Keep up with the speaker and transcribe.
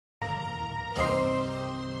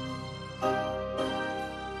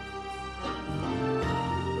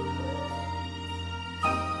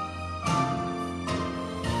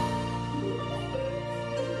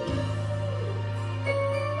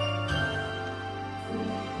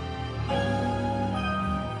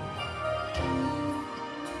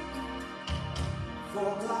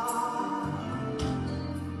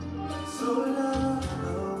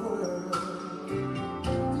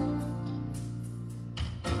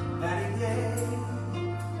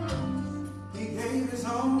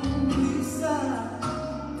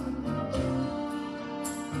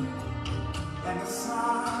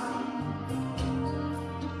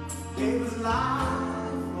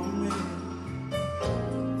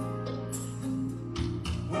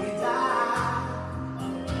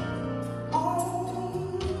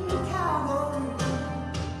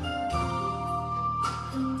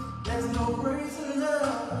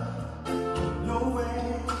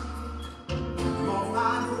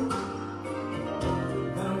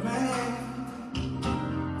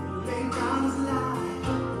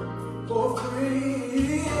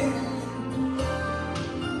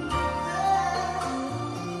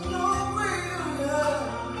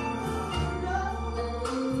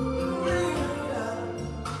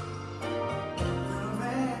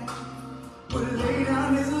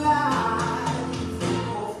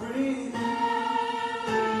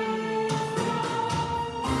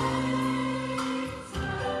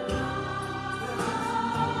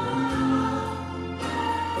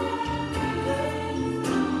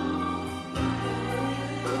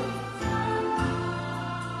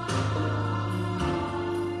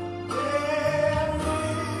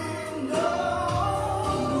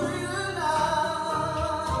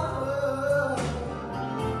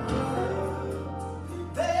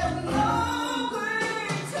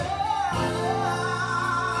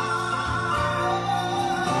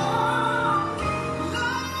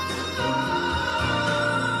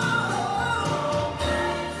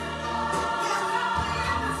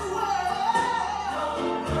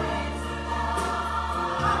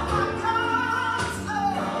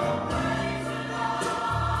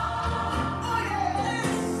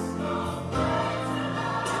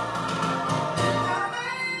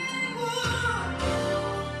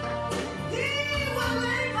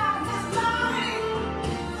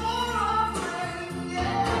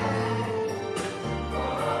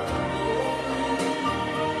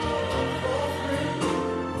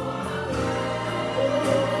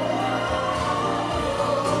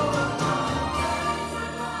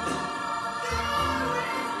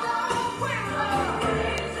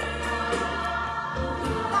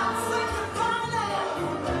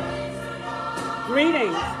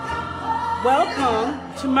Greetings. Welcome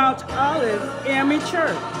to Mount Olive AME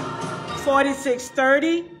Church,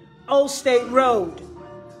 4630 Old State Road,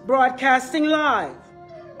 broadcasting live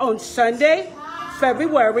on Sunday,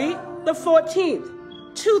 February the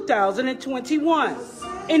 14th, 2021,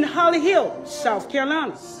 in Holly Hill, South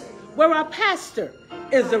Carolina, where our pastor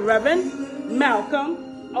is the Reverend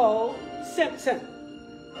Malcolm O. Simpson.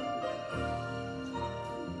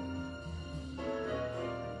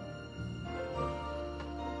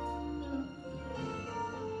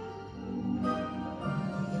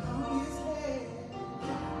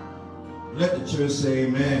 Let the church say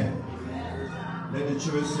amen. Let the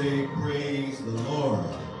church say praise the Lord.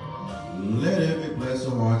 Let every blessed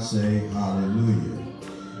heart say hallelujah.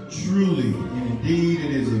 Truly and indeed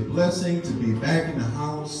it is a blessing to be back in the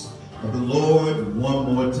house of the Lord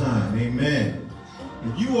one more time. Amen.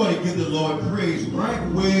 And you ought to give the Lord praise right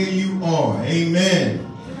where you are.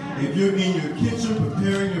 Amen. If you're in your kitchen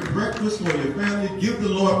preparing your breakfast for your family, give the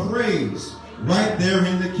Lord praise right there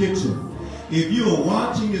in the kitchen. If you are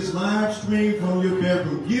watching this live stream from your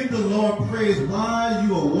bedroom, give the Lord praise while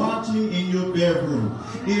you are watching in your bedroom.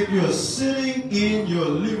 If you're sitting in your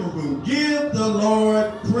living room, give the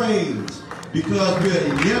Lord praise because we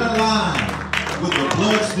are yet alive with the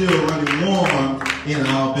blood still running warm in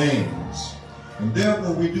our veins. And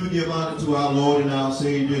therefore we do give honor to our Lord and our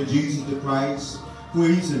Savior, Jesus the Christ, for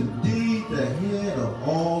he's indeed the head of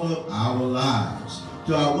all of our lives.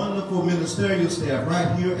 To our wonderful ministerial staff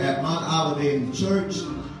right here at Mount Olive AME Church,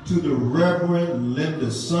 to the Reverend Linda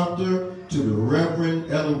Sumter, to the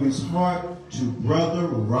Reverend Eloise Hart, to Brother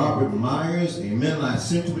Robert Myers, amen, I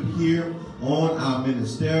sent it here on our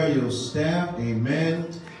ministerial staff, amen,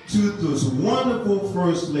 to this wonderful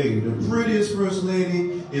First Lady, the prettiest First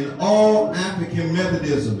Lady in all African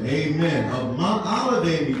Methodism, amen, of Mount Olive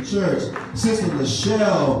AME Church, Sister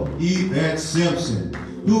Michelle Yvette Simpson,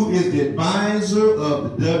 who is the advisor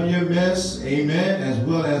of the WMS, amen, as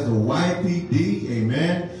well as the YPD,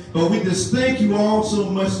 amen. But we just thank you all so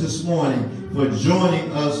much this morning for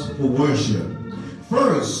joining us for worship.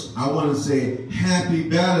 First, I want to say happy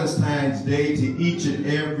Valentine's Day to each and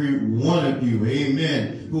every one of you,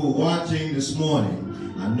 amen, who are watching this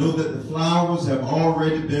morning. I know that the flowers have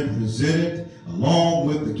already been presented, along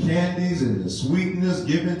with the candies and the sweetness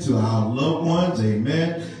given to our loved ones,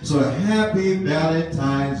 amen. So a happy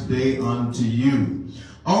Valentine's Day unto you.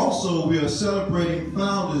 Also, we are celebrating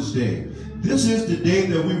Founders Day. This is the day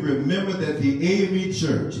that we remember that the AME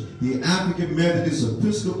Church, the African Methodist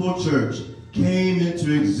Episcopal Church, came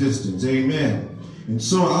into existence, amen. And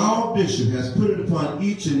so our bishop has put it upon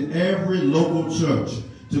each and every local church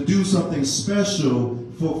to do something special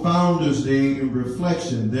for Founders Day in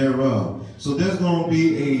reflection thereof. So there's going to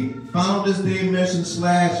be a Founders Day mission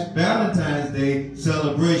 / Valentine's Day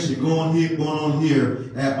celebration going on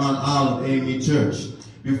here at Mount Olive AME Church.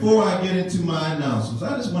 Before I get into my announcements,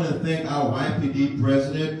 I just want to thank our YPD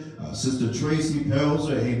president, Sister Tracy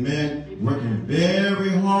Pelzer, amen, working very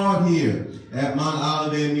hard here at Mount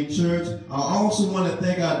Olive AME Church. I also want to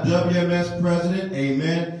thank our WMS president,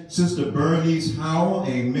 amen, Sister Bernice Howell,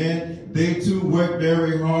 amen. They too work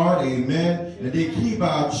very hard, amen, and they keep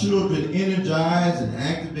our children energized and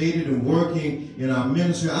activated and working in our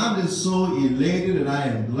ministry. I'm just so elated and I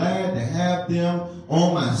am glad to have them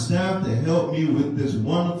on my staff to help me with this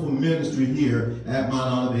wonderful ministry here at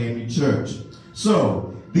Mount Olive AME Church. So,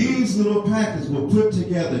 these little packets were put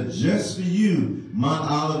together just for you, Mount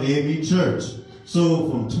Olive AME Church. So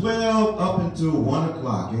from 12 up until 1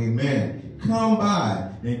 o'clock, amen, come by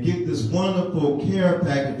and get this wonderful care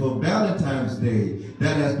packet for Valentine's Day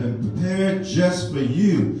that has been prepared just for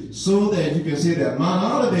you so that you can say that Mount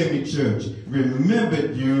Olive AME Church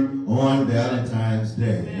remembered you on Valentine's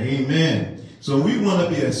Day. Amen. So we want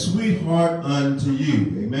to be a sweetheart unto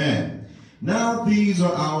you. Amen. Now these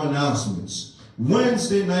are our announcements.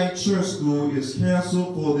 Wednesday night church school is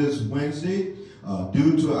canceled for this Wednesday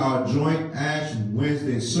due to our joint Ash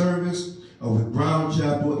Wednesday service with Brown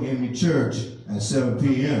Chapel AME Church at 7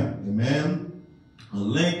 p.m. Amen. A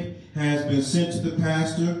link has been sent to the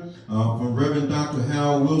pastor from Reverend Dr.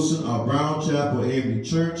 Hal Wilson of Brown Chapel AME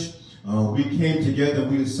Church. We came together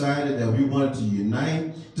and we decided that we wanted to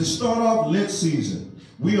unite to start off Lent season.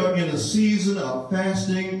 We are in a season of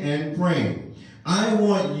fasting and praying. I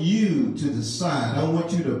want you to decide. I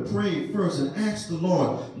want you to pray first and ask the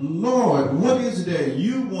Lord, Lord, what is it that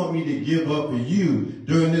you want me to give up for you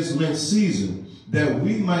during this Lent season that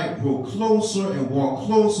we might grow closer and walk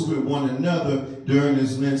closer with one another during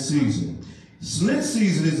this Lent season? Lent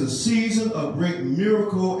season is a season of great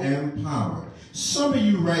miracle and power. Some of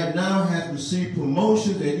you right now have received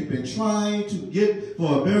promotions that you've been trying to get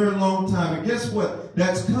for a very long time. And guess what?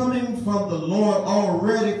 That's coming from the Lord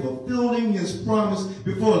already fulfilling his promise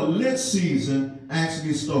before Lent season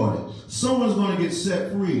actually started. Someone's going to get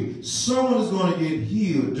set free. Someone is going to get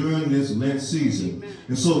healed during this Lent season.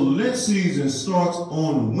 And so Lent season starts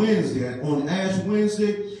on Wednesday, on Ash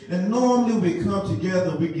Wednesday. And normally we come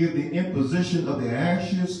together, we give the imposition of the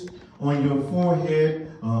ashes on your forehead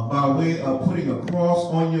by way of putting a cross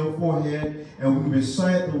on your forehead, and we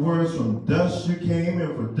recite the words, from dust you came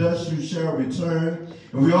and for dust you shall return.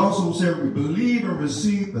 And we also say we believe and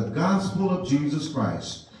receive the gospel of Jesus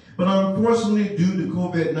Christ. But unfortunately, due to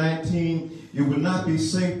COVID-19, it would not be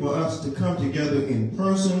safe for us to come together in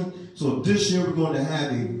person. So this year we're going to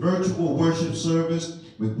have a virtual worship service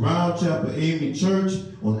with Brown Chapel AME Church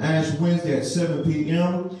on Ash Wednesday at 7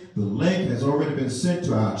 p.m. The link has already been sent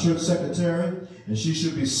to our church secretary, and she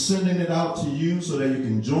should be sending it out to you so that you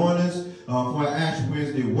can join us for our Ash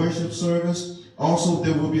Wednesday worship service. Also,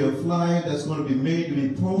 there will be a flyer that's going to be made to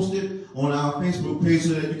be posted on our Facebook page so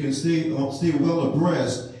that you can stay well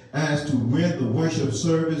abreast as to when the worship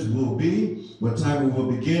service will be, what time it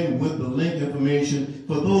will begin, with the link information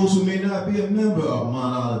for those who may not be a member of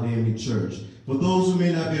Mount Olive AME Church, for those who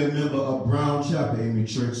may not be a member of Brown Chapel AME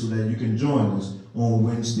Church, so that you can join us on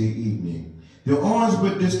Wednesday evening. The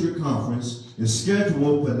Orangeburg District Conference is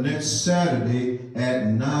scheduled for next Saturday at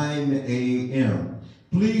 9 a.m.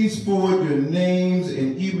 Please forward your names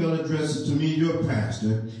and email addresses to me, your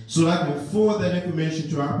pastor, so that I can forward that information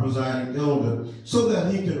to our presiding elder so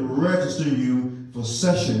that he can register you for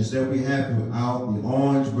sessions that we have throughout the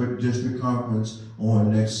Orangeburg District Conference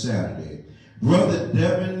on next Saturday. Brother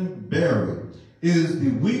Delvin is the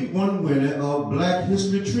week one winner of Black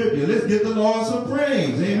History Trivia. Let's give the Lord some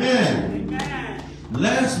praise. Amen. Amen.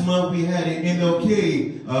 Last month we had an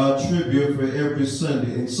MLK trivia for every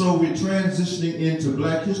Sunday. And so we're transitioning into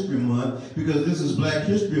Black History Month because this is Black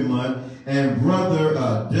History Month. And Brother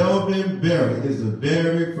Delvin is the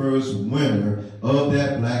very first winner of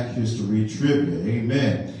that Black History Trivia.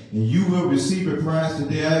 Amen. And you will receive a prize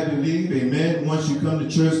today, I believe, amen, once you come to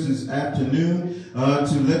church this afternoon,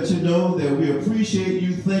 to let you know that we appreciate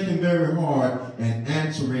you thinking very hard and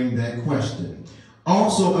answering that question.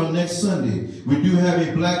 Also, on next Sunday, we do have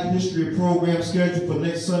a Black History program scheduled for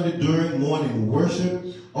next Sunday during morning worship.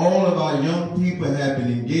 All of our young people have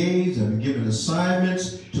been engaged and been given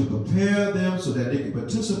assignments to prepare them so that they can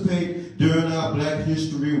participate during our Black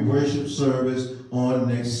History worship service on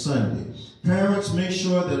next Sunday. Parents, make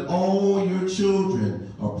sure that all your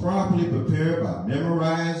children are properly prepared by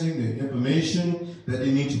memorizing the information that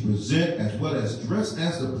they need to present, as well as dress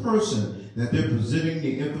as the person that they're presenting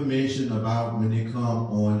the information about when they come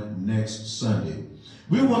on next Sunday.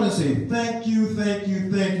 We want to say thank you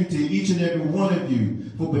to each and every one of you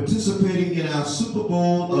for participating in our Super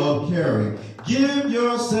Bowl of Keri. Give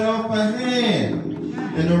yourself a hand.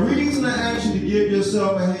 And the reason I asked you to give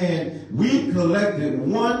yourself a hand, we collected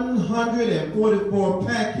 144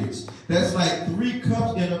 packets. That's like 3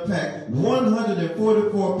 cups in a pack.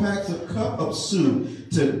 144 packs of cup of soup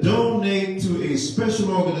to donate to a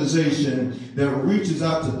special organization that reaches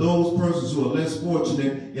out to those persons who are less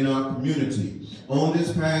fortunate in our community. On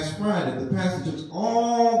this past Friday, the pastor took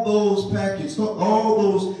all those packets, all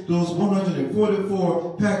those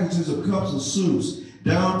 144 packages of cups of soups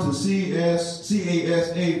down to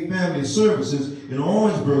CASA Family Services in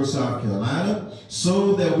Orangeburg, South Carolina,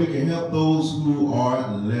 so that we can help those who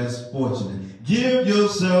are less fortunate. Give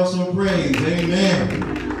yourself some praise,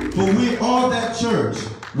 amen. For we are that church.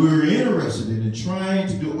 We're interested in trying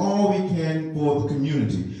to do all we can for the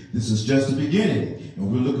community. This is just the beginning,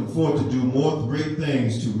 and we're looking forward to do more great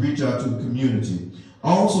things to reach out to the community.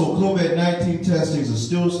 Also, COVID-19 testings are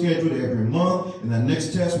still scheduled every month, and the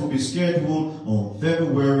next test will be scheduled on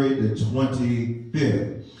February the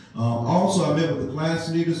 25th. Also, I met with the class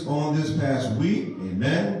leaders on this past week,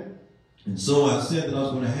 amen. And so I said that I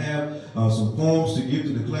was going to have some forms to give to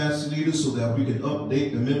the class leaders so that we can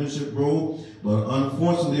update the membership roll. But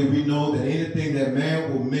unfortunately, we know that anything that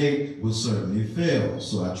man will make will certainly fail.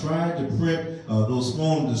 So I tried to print those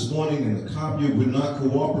forms this morning, and the copier would not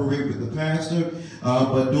cooperate with the pastor.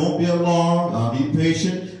 But don't be alarmed. Be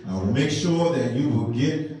patient. I will make sure that you will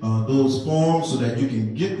get those forms so that you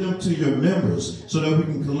can get them to your members, so that we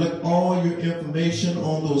can collect all your information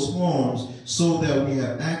on those forms so that we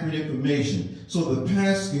have accurate information. So the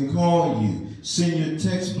pastor can call you, send you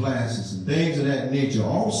text blasts and things of that nature.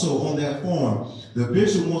 Also on that form, the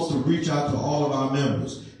bishop wants to reach out to all of our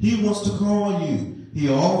members. He wants to call you. He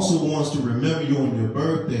also wants to remember you on your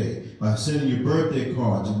birthday. by sending you birthday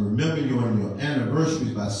cards, and remember you on your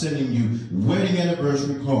anniversaries by sending you wedding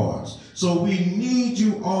anniversary cards. So we need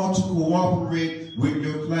you all to cooperate with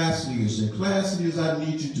your class leaders. And class leaders, I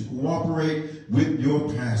need you to cooperate with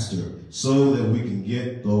your pastor so that we can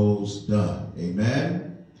get those done.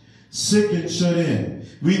 Amen? Sick and shut in.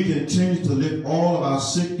 We continue to lift all of our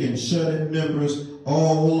sick and shut in members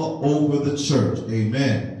all over the church.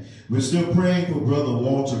 Amen. We're still praying for Brother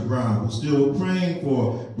Walter Brown. We're still praying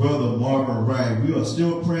for Brother Marvin Wright. We are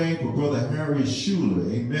still praying for Brother Harry Schuler.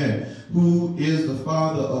 Amen. Who is the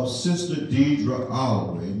father of Sister Dedra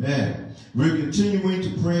Oliver. Amen. We're continuing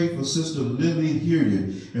to pray for Sister Lily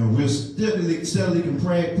Hilliard. And we're steadily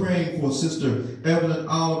praying for Sister Evelyn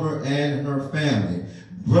Oliver and her family.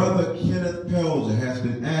 Brother Kenneth Pelzer has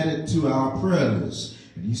been added to our prayer list.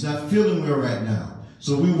 And he's not feeling well right now.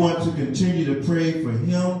 So we want to continue to pray for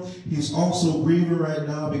him. He's also grieving right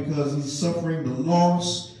now because he's suffering the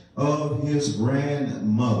loss of his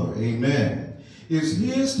grandmother. Amen. It's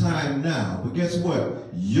his time now, but guess what?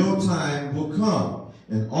 Your time will come.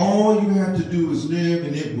 And all you have to do is live,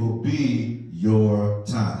 and it will be your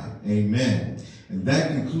time. Amen. And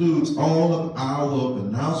that concludes all of our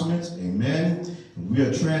announcements. Amen. And we are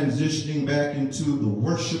transitioning back into the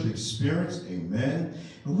worship experience. Amen.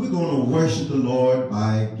 And we're going to worship the Lord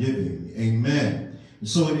by giving. Amen. And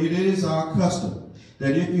so it is our custom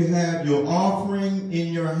that if you have your offering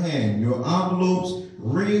in your hand, your envelopes,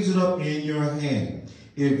 raise it up in your hand.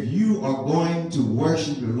 If you are going to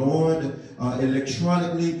worship the Lord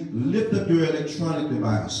electronically, lift up your electronic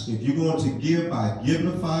device. If you're going to give by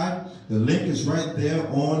Givelify, the link is right there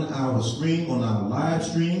on our screen, on our live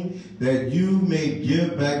stream, that you may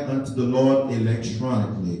give back unto the Lord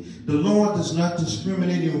electronically. The Lord does not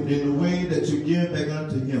discriminate in the way that you give back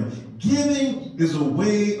unto him. Giving is a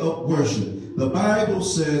way of worship. The Bible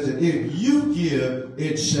says that if you give,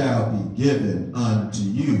 it shall be given unto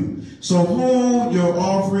you. So hold your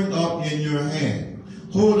offering up in your hand.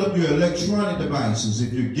 Hold up your electronic devices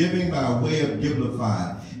if you're giving by way of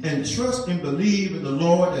Givelify. And trust and believe in the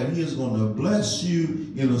Lord that he is going to bless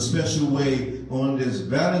you in a special way on this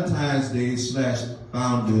Valentines Day /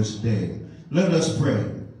 Founders Day. Let us pray.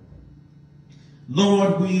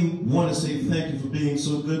 Lord, we want to say thank you for being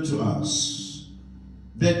so good to us,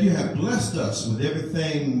 that you have blessed us with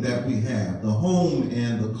everything that we have, the home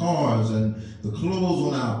and the cars and the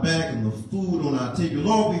clothes on our back and the food on our table.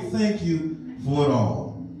 Lord, we thank you for it all.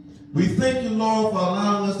 We thank you, Lord, for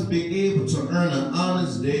allowing us to be able to earn an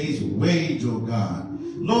honest day's wage, oh God.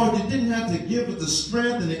 Lord, you didn't have to give us the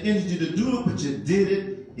strength and the energy to do it, but you did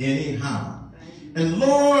it anyhow. And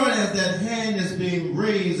Lord, as that hand is being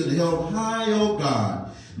raised and held high, oh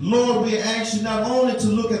God, Lord, we ask you not only to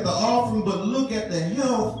look at the offering, but look at the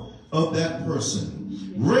health of that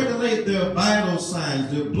person. Regulate their vital signs,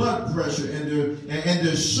 their blood pressure, and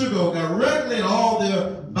their sugar, oh God. Regulate all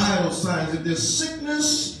their vital signs. If there's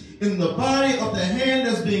sickness in the body of the hand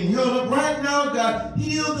that's being held up right now, God,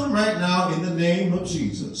 heal them right now in the name of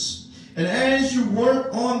Jesus. And as you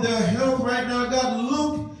work on their health right now, God,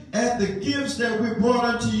 look at the gifts that we brought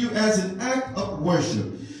unto you as an act of worship.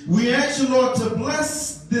 We ask you, Lord, to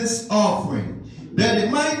bless this offering, that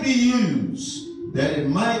it might be used,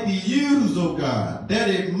 oh God, that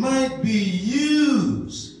it might be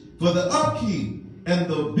used for the upkeep and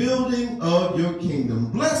the building of your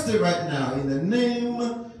kingdom. Bless it right now in the name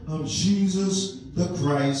of Jesus the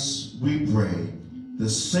Christ, we pray. The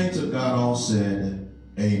saints of God all said,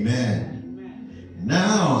 amen.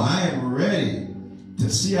 Now I am ready to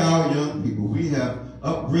see our young people. We have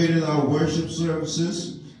upgraded our worship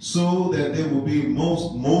services so that they will be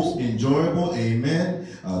most enjoyable. Amen.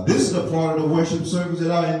 This is the part of the worship service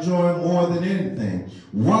that I enjoy more than anything.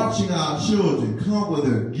 Watching our children come with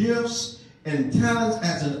their gifts and talents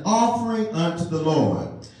as an offering unto the Lord.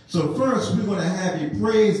 So first, we're going to have a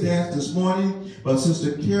praise dance this morning by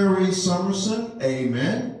Sister Keri Summerson.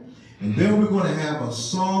 Amen. And then we're going to have a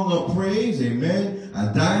song of praise, amen,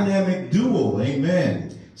 a dynamic duo,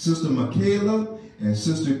 amen. Sister Makayla and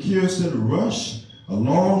Sister Kierstin Rush,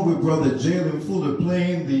 along with Brother Jalen Fuller,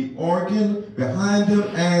 playing the organ behind them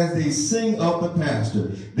as they sing up the pastor.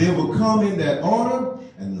 They will come in that order,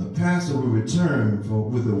 and the pastor will return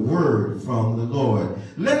with a word from the Lord.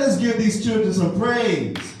 Let us give these children some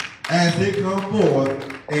praise as they come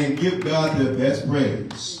forth and give God their best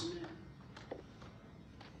praise.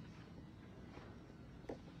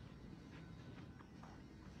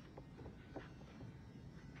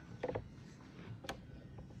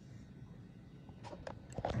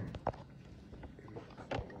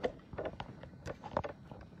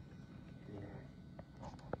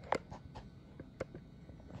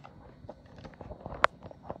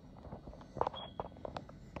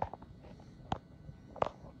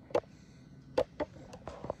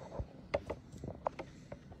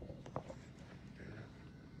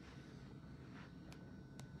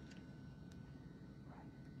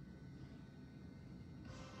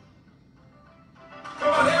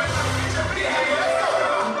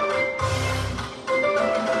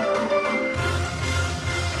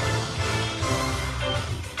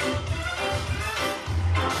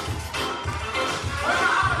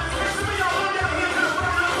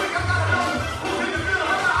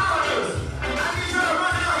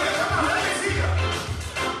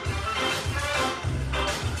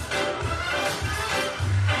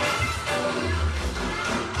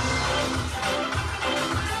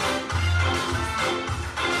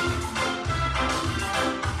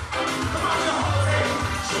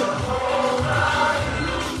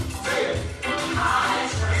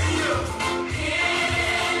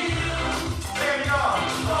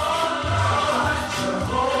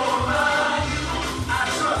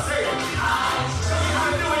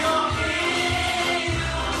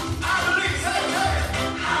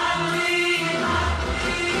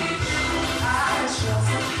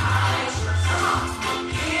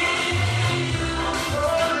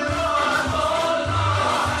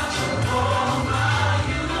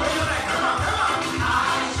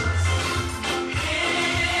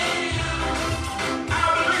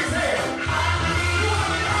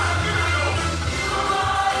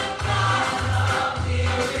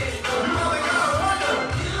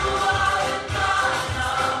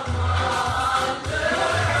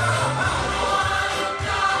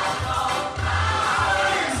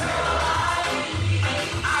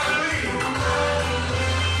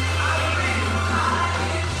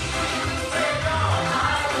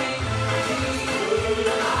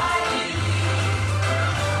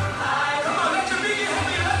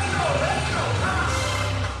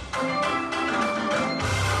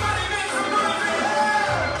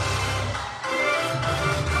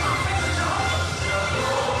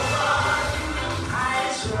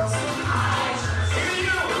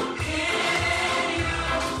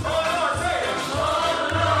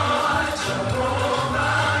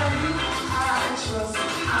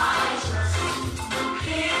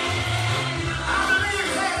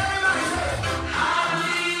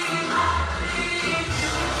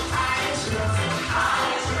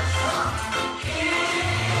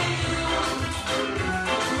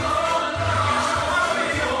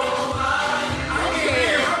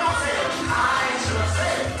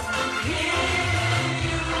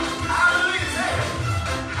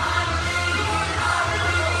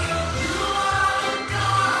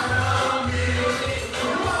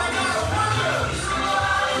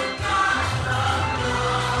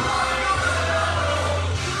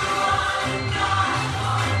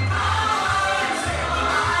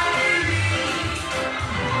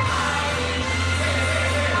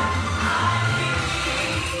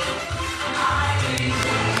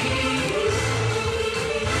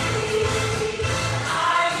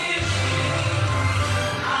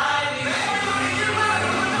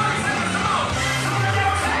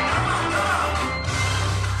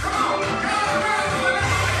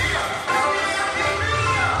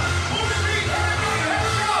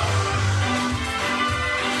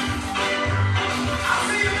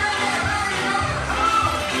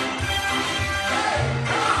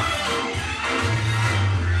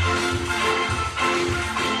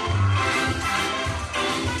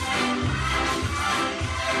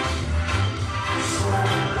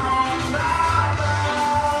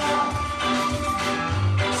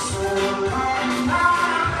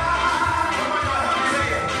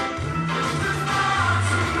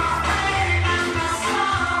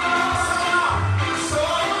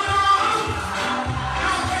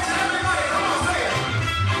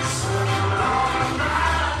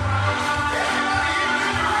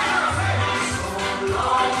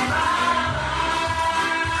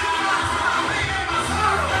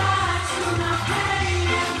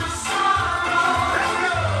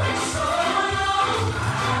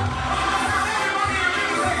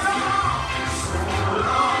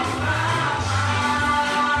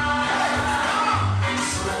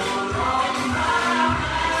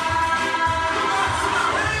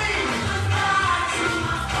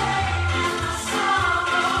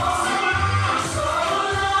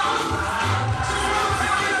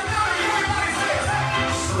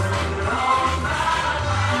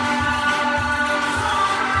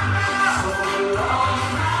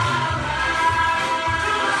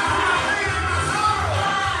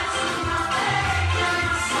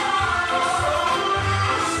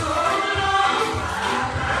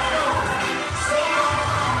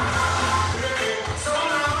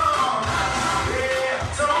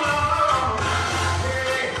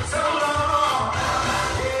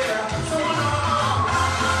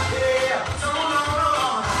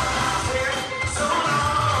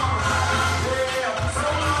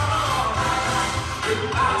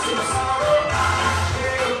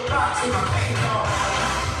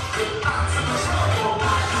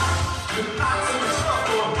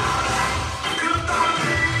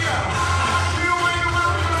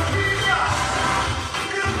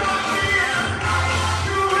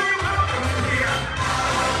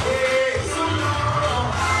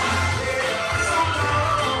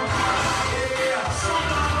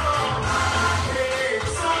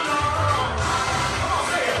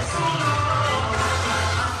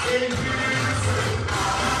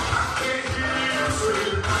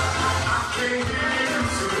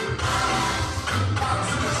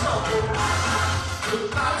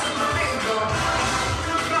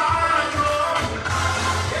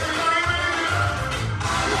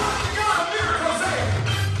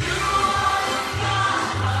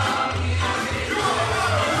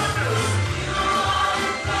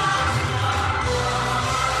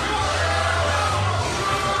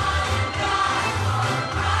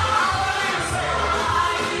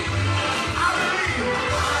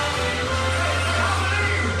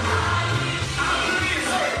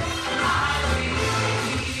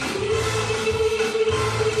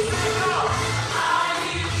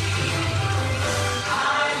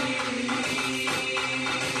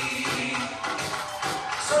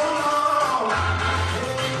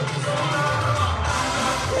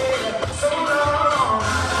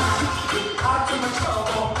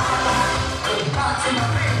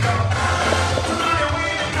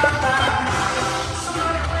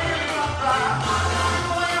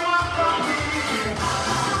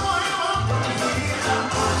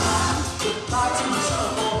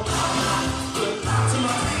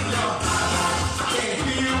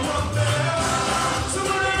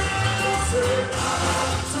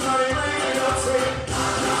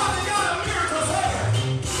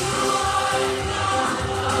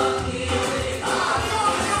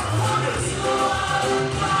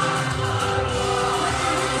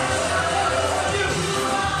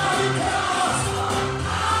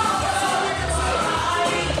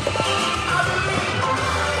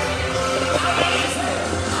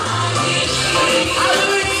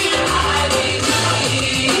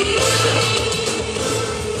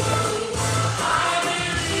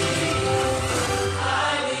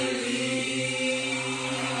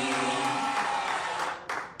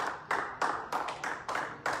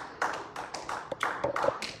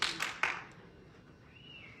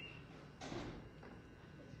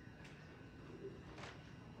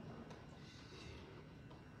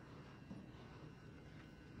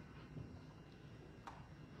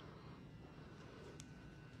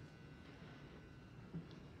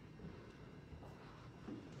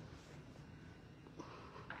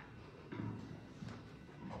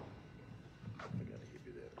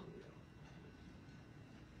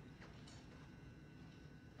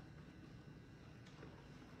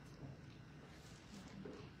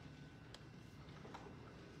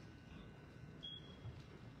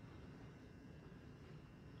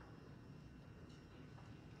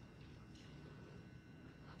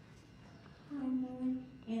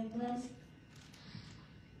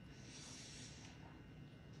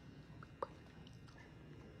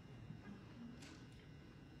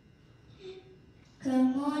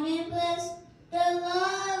 Come on and bless the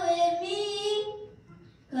Lord with me.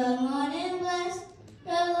 Come on and bless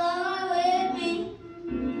the Lord with me.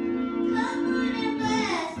 Come on and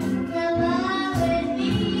bless the Lord with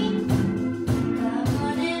me. Come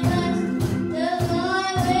on and bless the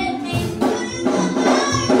Lord with me.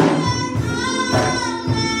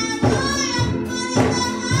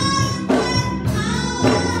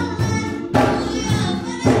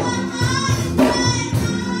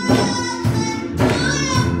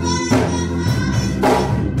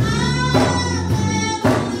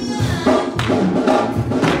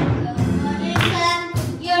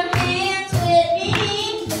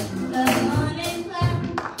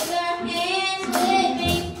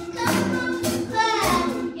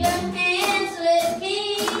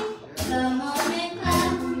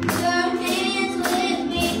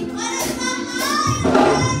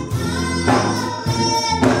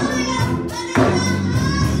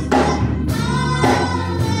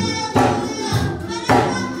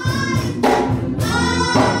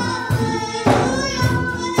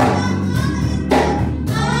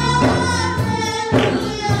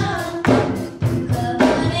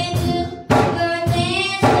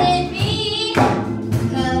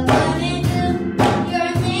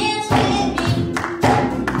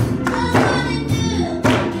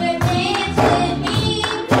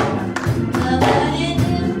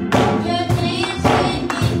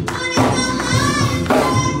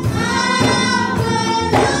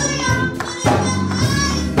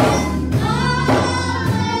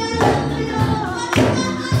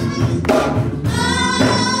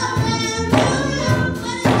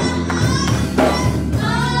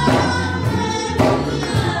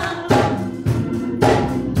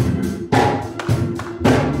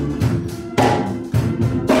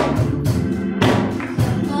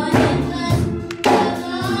 What is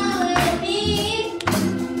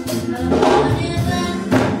the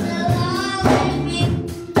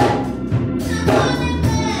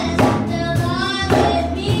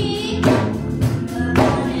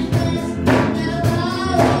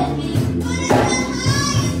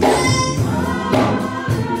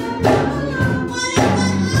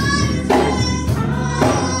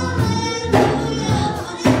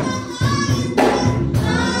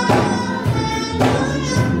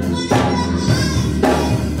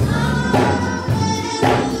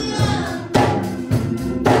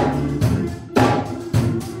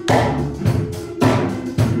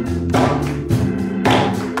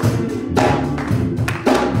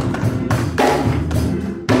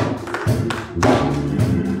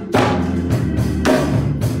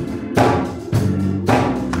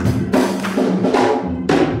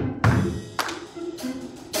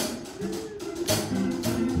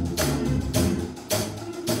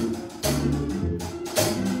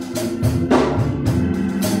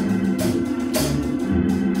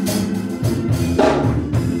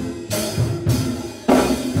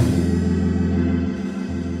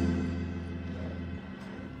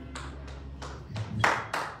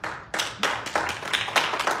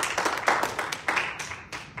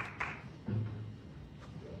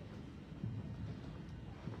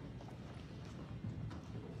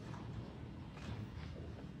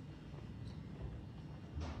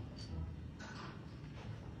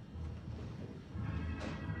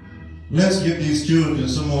Let's give these children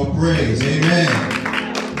some more praise. Amen.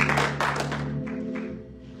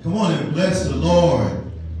 Come on and bless the Lord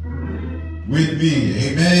with me.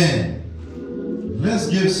 Amen. Let's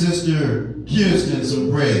give Sister Kierstin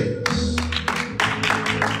some praise.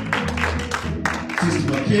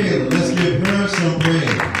 Sister Makayla, let's give her some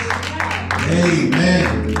praise.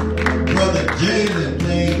 Amen. Brother Jalen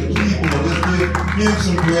playing the keyboard. Let's give him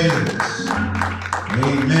some praise.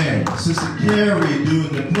 Amen. Sister Keri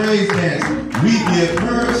doing the praise dance. We give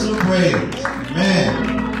her some praise.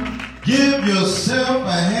 Amen. Give yourself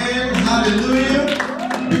a hand. Hallelujah.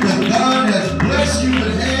 Because God has blessed you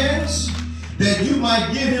with hands that you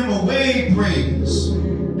might give him a wave praise.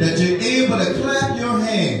 That you're able to clap your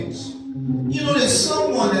hands. You know, there's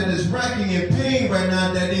someone that is racking in pain right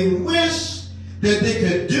now that they wish that they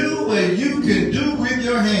could do what you can do with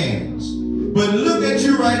your hands. But look at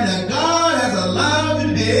you right now. God has allowed you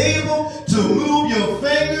to be able to move your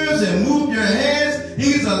fingers and move your hands.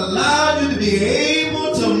 He's allowed you to be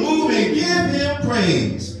able to move and give him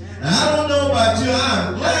praise. And I don't know about you.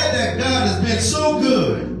 I'm glad that God has been so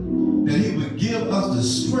good that he would give us the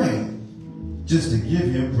strength just to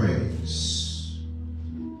give him praise.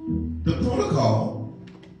 The protocol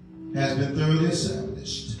has been thoroughly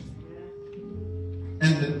established.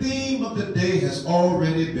 And the theme of the day has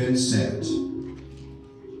already been set.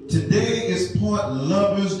 Today is part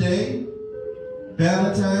Lovers Day,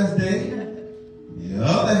 Valentines Day. The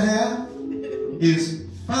other half is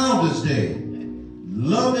Founders Day,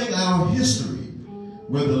 loving our history,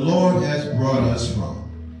 where the Lord has brought us from.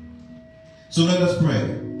 So let us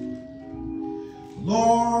pray.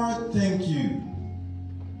 Lord, thank you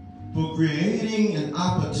for creating an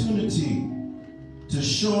opportunity to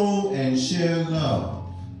show and share love.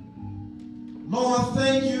 Lord,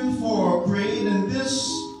 thank you for creating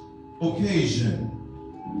this occasion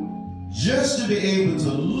just to be able to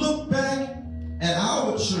look back at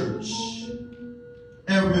our church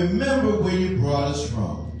and remember where you brought us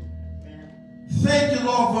from. Thank you,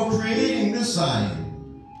 Lord, for creating this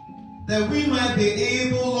Zion, that we might be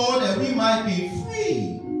able, Lord, that we might be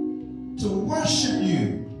free to worship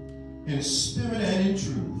you in spirit and in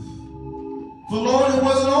truth. For, Lord, it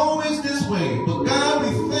wasn't always this way, but God,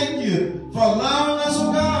 we thank you for allowing us,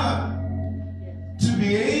 oh God, to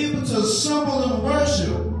be able to assemble and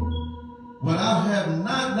worship without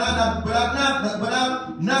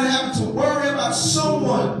not having to worry about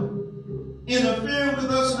someone interfering with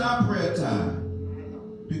us in our prayer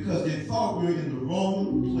time because they thought we were in the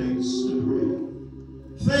wrong place to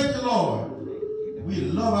pray. Thank you, Lord. We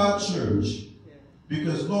love our church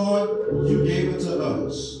because, Lord, you gave it to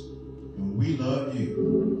us and we love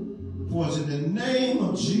you. For it's in the name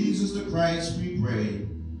of Jesus the Christ we pray.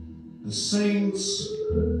 The saints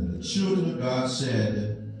and the children of God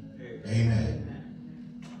said, Amen.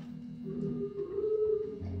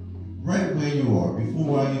 Right where you are,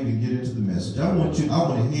 before I even get into the message, I want to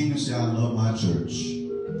hear you say, I love my church.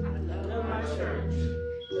 I love my church.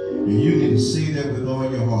 And you need to say that with all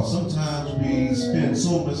your heart. Sometimes we spend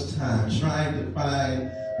so much time trying to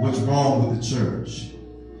find what's wrong with the church.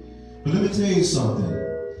 But let me tell you something.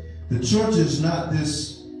 The church is not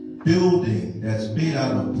this building that's made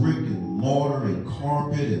out of brick and mortar and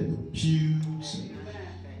carpet and pews.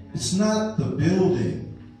 It's not the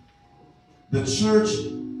building. The church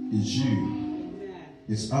is you.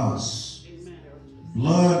 It's us.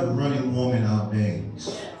 Blood running warm in our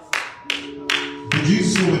veins. But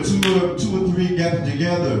Jesus said, where two or three gathered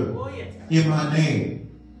together in my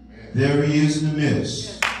name, there he is in the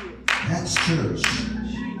midst. That's church.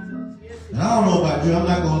 And I don't know about you, I'm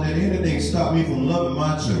not going to let anything stop me from loving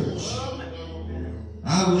my church.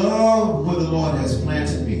 I love where the Lord has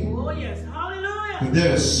planted me. But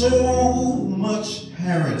there is so much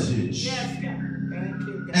heritage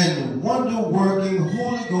and wonder-working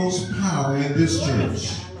Holy Ghost power in this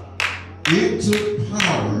church. It took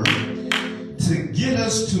power to get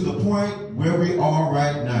us to the point where we are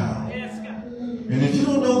right now. And if you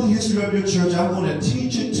don't know the history of your church, I'm going to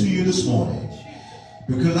teach it to you this morning.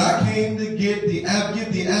 Because I came to give the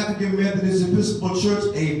African Methodist Episcopal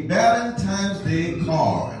Church a Valentine's Day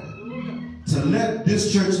card to let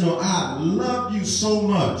this church know I love you so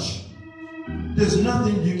much. There's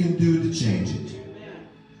nothing you can do to change it.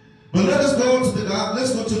 But let's go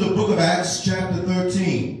to the book of Acts chapter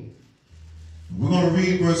 13. We're going to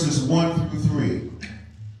read verses 1 through 3.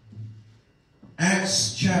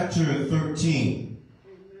 Acts chapter 13.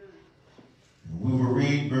 We will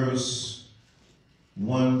read verse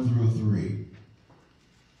 1 through 3.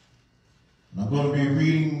 I'm going to be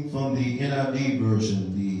reading from the NIV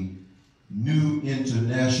version, the New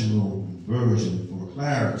International Version, for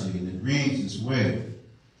clarity, and it reads this way.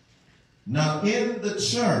 Now in the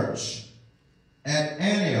church at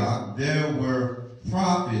Antioch there were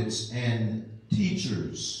prophets and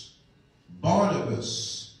teachers.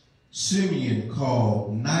 Barnabas, Simeon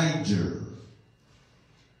called Niger,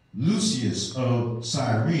 Lucius of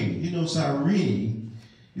Cyrene. You know Cyrene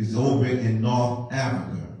is over in North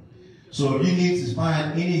Africa. So if you need to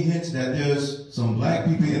find any hints that there's some black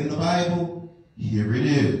people in the Bible, here it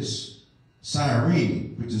is.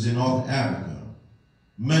 Cyrene, which is in North Africa.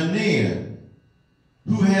 Manaen,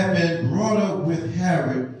 who had been brought up with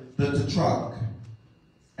Herod the Tetrarch,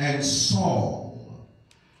 and Saul,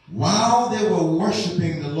 while they were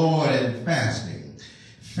worshiping the Lord and fasting.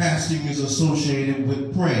 Fasting is associated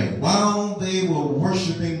with praying. While they were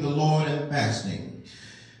worshiping the Lord and fasting,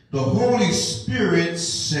 the Holy Spirit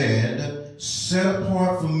said, set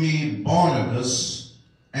apart for me Barnabas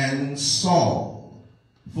and Saul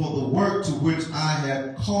for the work to which I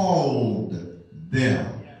have called them.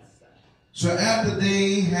 So after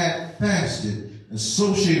they had fasted,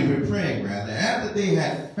 associated with praying rather, after they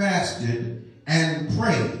had fasted and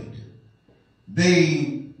prayed,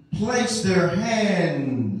 they placed their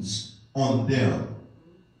hands on them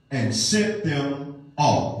and sent them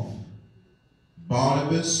off.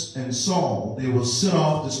 Barnabas and Saul, they were sent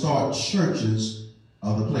off to start churches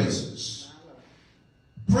other places.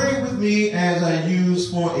 Pray with me as I use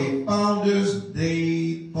for a Founders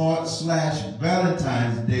Day thought /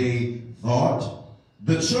 Valentine's Day thought,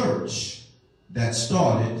 the church that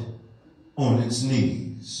started on its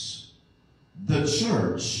knees. The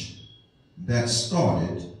church that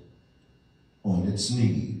started on its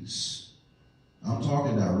knees. I'm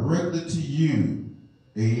talking directly to you,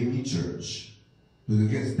 AME Church,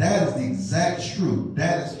 because that is the exact truth.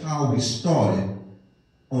 That is how we started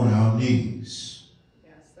on our knees.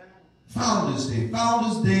 Yes, sir. Founders Day.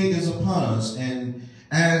 Founders Day is upon us, and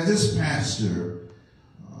as this pastor,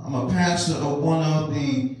 I'm a pastor of one of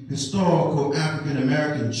the historical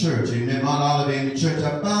African-American church, amen, Mount Olive AME Church.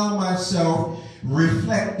 I found myself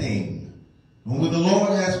reflecting on where the Lord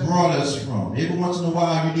has brought us from. Every once in a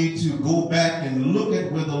while, you need to go back and look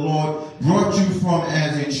at where the Lord brought you from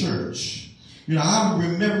as a church. You know, I'm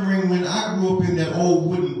remembering when I grew up in that old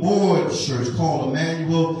wooden board church called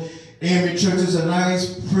Emmanuel AME Church. Is a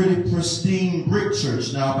nice, pretty, pristine brick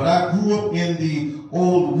church now, but I grew up in the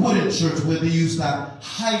old wooden church where they used to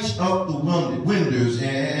height up the windows,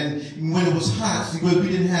 and when it was hot, because we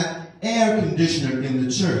didn't have air conditioner in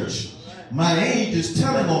the church. My age is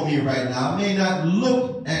telling on me right now. I may not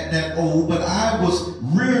look at that old, but I was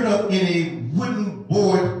reared up in a wooden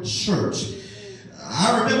board church.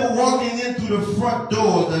 I remember walking in through the front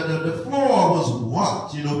door. The floor was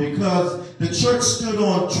walked, you know, because the church stood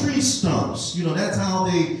on tree stumps. You know, that's how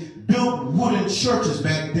they built wooden churches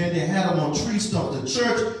back then. They had them on tree stumps. The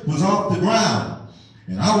church was off the ground.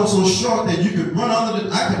 And I was so short that you could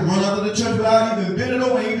I could run under the church without even bending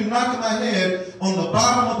over and even knocking my head on the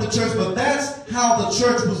bottom of the church. But that's how the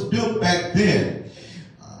church was built back then.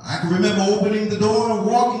 I can remember opening the door and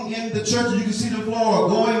walking in the church, and you can see the floor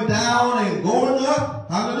going down and going up.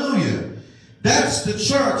 Hallelujah. That's the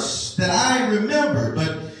church that I remember.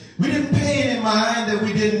 But we didn't pay any mind that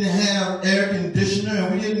we didn't have air conditioner,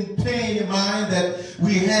 and we didn't pay any mind that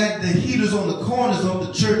we had the heaters on the corners of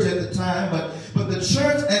the church at the time. But the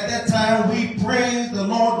church at that time, we praised the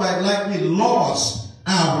Lord like we lost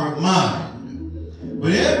our mind.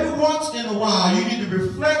 But every once in a while, you need to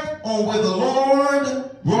reflect on where the Lord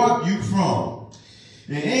brought you from.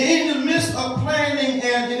 And in the midst of planning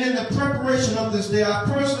and in the preparation of this day, I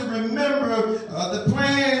personally remember the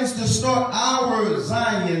plans to start our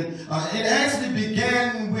Zion. It actually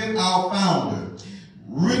began with our founder,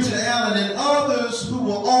 Richard Allen, and others who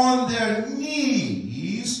were on their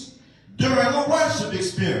knees during a worship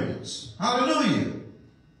experience. Hallelujah.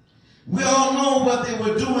 We all know what they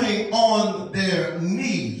were doing on their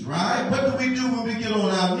knees, right? What do we do when we get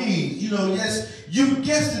on our knees? You know, yes, you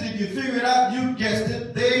guessed it. If you figure it out, you guessed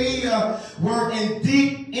it. They were in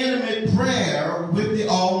deep, intimate prayer with the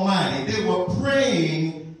Almighty. They were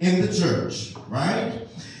praying in the church, right?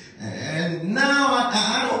 And now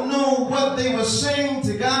I don't know what they were saying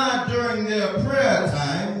to God during their prayer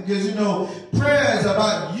time, because, you know, prayer is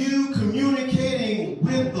about you communicating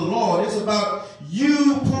with the Lord. It's about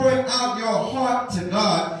you pouring out your heart to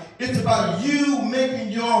God. It's about you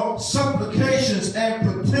making your supplications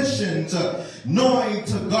and petitions knowing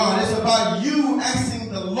to God. It's about you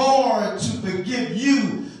asking the Lord to forgive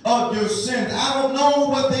you of your sins. I don't know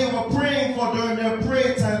what they were praying for during their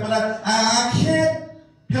prayer time, but I can't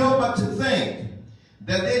help but to think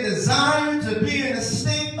that they desired to be in a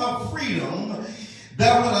state of freedom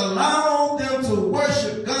that would allow them to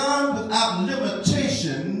worship God without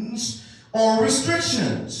limitations or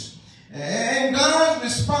restrictions. And God's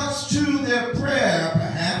response to their prayer,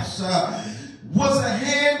 perhaps, was a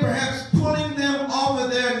hand perhaps pulling them off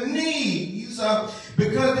of their knees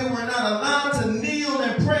because they were not allowed to kneel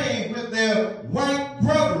and pray with their white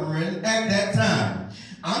brethren at that time.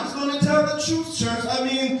 I'm just going to tell the truth, church. I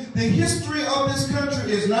mean, the history of this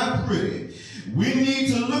country is not pretty. We need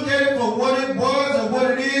to look at it for what it was and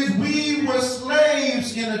what it is. We were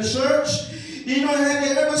slaves in a church. You know, have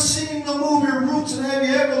you ever seen the movie Roots, and have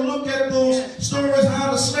you ever looked at those stories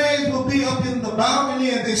how the slaves would be up in the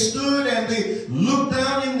balcony and they stood and they looked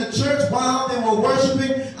down in the church while they were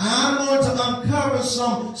worshiping? I'm going to uncover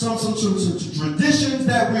some traditions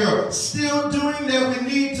that we're still doing that we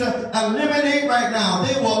need to eliminate right now.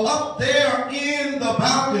 They were up there in the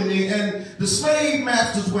balcony, and the slave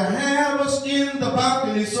masters would have us in the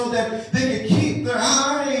balcony so that they could keep their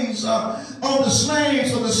eyes on the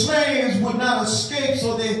slaves, so the slaves would not escape.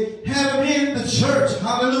 So they had them in the church.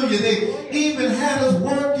 Hallelujah. They even had us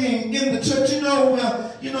working in the church.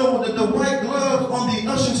 The white gloves on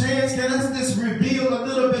the usher's hands. Can I just reveal a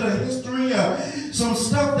little bit of history? Some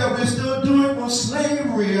stuff that we're still doing from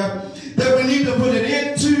slavery that we need to put it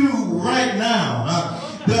into right now.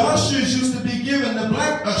 The ushers used to be given, the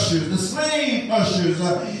black ushers, the slave ushers,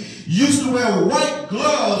 used to wear white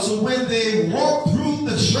gloves so when they walked through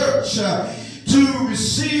the church to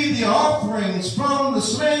receive the offerings from the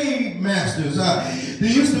slave masters. They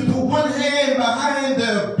used to put one hand behind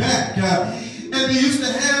their back, and they used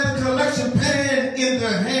to have the collection pan in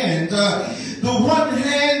their hand. The one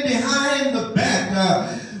hand behind the back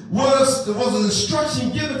was an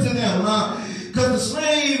instruction given to them, because the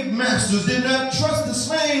slave masters did not trust the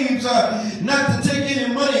slaves not to take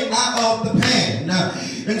any money out of the pan.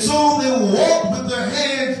 And so they walked with their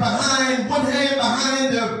hands behind, one hand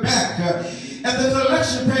behind their back, and the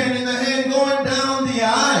collection pan in the hand going down the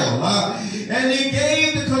aisle. And they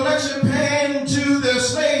gave the collection pan to their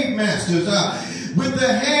slave masters with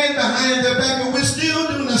their hand behind their back. And we're still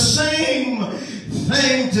doing the same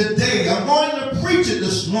thing today. I'm going to preach it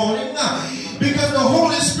this morning because the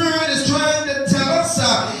Holy Spirit is trying to tell us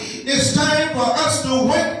it's time for us to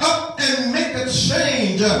wake up and make a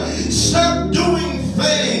change. Stop doing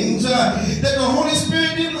things that the Holy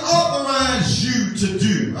Spirit didn't authorize you to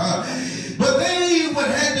do. But they would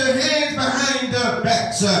have their hands behind their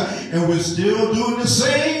backs, and we're still doing the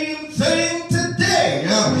same thing today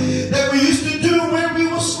that we used to do when we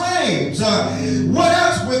were slaves. What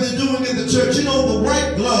else were they doing in the church? You know, the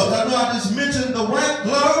white gloves. I know I just mentioned the white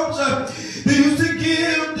gloves. They used to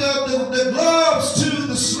give the gloves to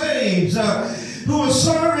the slaves who were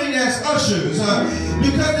serving as ushers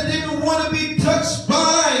because they didn't want to be touched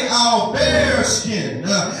by our bare skin.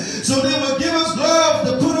 So they would give us gloves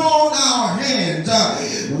to put on our hands,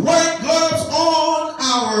 white gloves on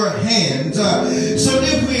our hands, so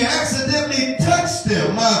if we accidentally touched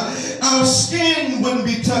them, our skin wouldn't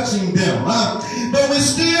be touching them. But we're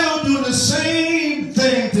still doing the same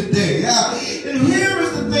thing today. And here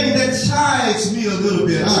is the thing that chides me a little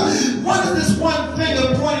bit. What is this one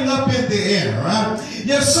finger pointing up in the air?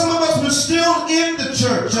 Yes, some of us were still in the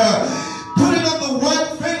church, putting up the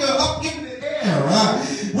one finger up in the air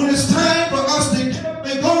when it's time for us to get up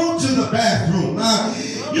and go to the bathroom.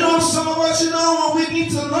 You know, some of us, we need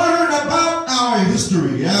to learn about our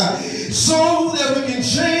history so that we can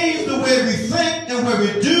change the way we think and where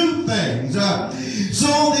we do things.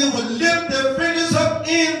 So they would lift their fingers up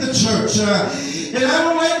in the church. And I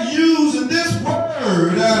don't like using this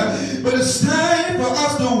word, but it's time for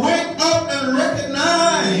us to wake up and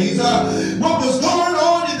recognize what was going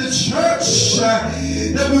on in the church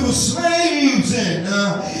that we were slaves in.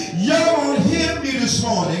 Y'all don't hear me this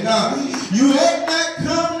morning. You ought not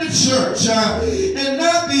come to church and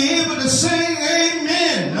not be able to say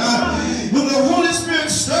amen. When the Holy Spirit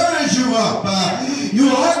stirs you up, you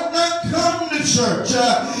ought not come to church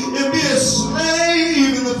and be a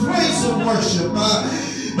slave in the place of worship.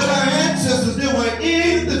 But our ancestors, they were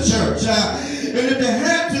in the church, and if they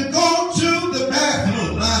had to go to the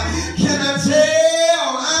bathroom, can I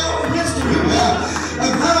tell our history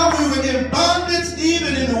of how we were in bondage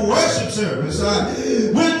even in the worship service?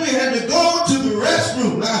 When we had to go to the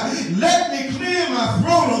restroom, let me clear my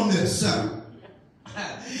throat on this,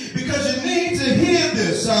 because you need to hear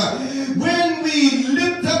this. When we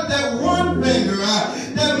lift up that one finger,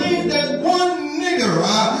 that means that one nigger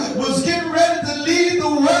was getting ready to leave the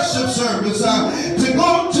worship service to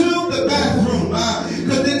go to the bathroom,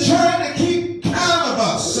 because they're trying to keep count of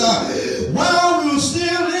us while we were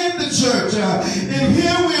still in the church. And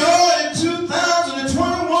here we are in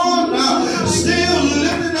 2021, still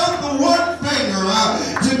lifting up the one finger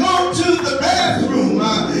to go to the bathroom.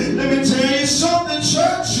 Let me tell you something,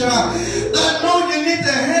 church. I know you need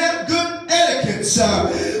to have good etiquettes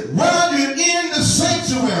while you're in the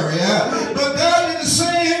sanctuary, but God didn't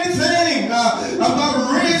say anything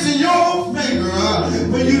about raising your finger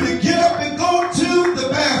for you to get up and go to the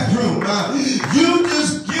bathroom. You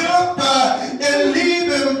just get up and leave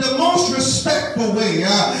him the most respectful way.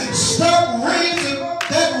 Stop raising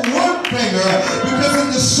that one finger, because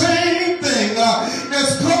it's the same thing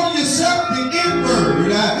as calling yourself the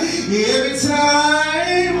N-word. Every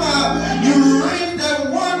time you raise that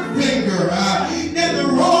one finger in the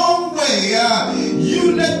wrong way,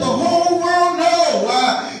 you let the whole world know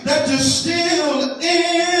that you're still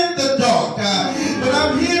in the dark. But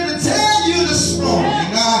I'm here to tell you this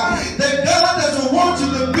morning that God doesn't want you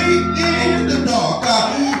to be in the dark.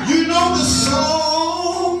 You know the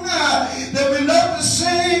song that we love to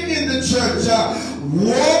sing in the church,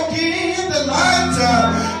 walk in the light,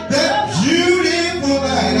 that beautiful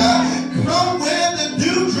light. Come where the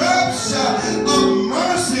dewdrops of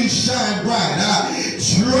mercy shine bright.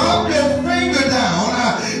 Drop your finger down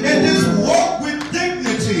and just walk with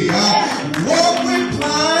dignity. Walk with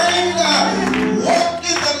pride. Walk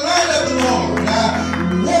in the light of the Lord.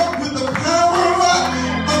 Walk with the power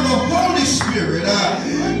of the Holy Spirit.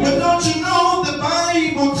 But don't you know the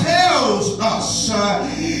Bible tells us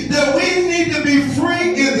that we need to be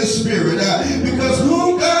free in the Spirit.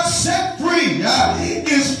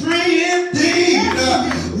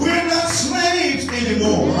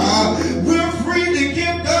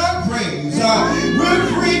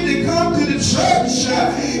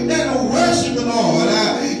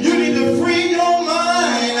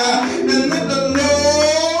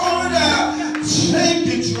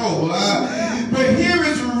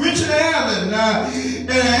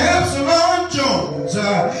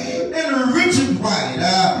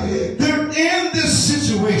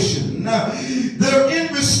 They're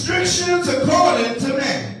in restrictions according to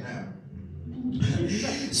man.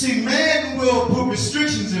 See, man will put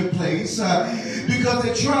restrictions in place because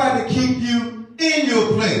they try to keep you in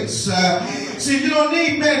your place. See, you don't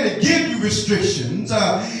need man to give you restrictions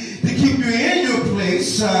to keep you in your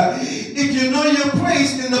place if you know your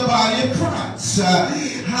place in the body of Christ.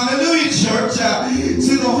 Hallelujah, church.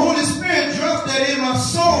 See, the Holy Spirit dropped that in my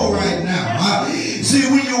soul right now. See,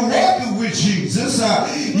 when you're walking with Jesus,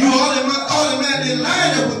 you automatically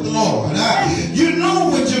line up with the Lord. You know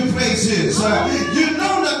what your place is. You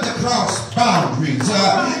know not to cross boundaries.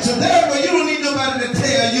 So therefore, you don't need nobody to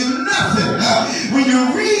tell you nothing. When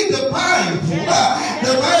you read the Bible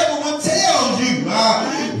will tell you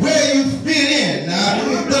where you fit in.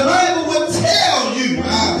 The Bible will tell you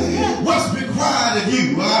what's required of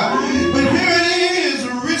you. But here it is,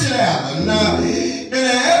 Richard Allen and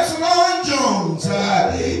Absalom Jones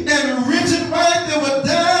and Richard White, they were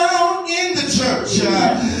down in the church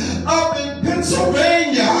up in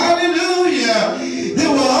Pennsylvania. Hallelujah. They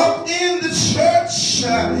were up in the church.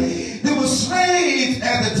 They were slaves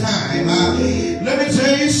at the time. Let me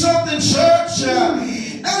tell you something, church.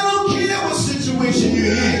 I don't care what situation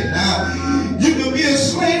you're in. You can be a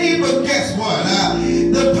slave, but guess what?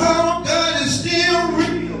 The power of God is still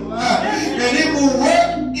real. And it will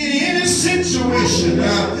work in any situation.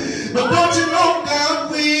 But don't you know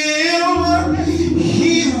God will?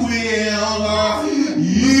 He will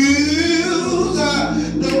use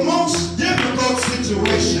the most difficult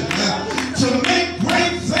situation to make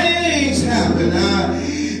great things happen.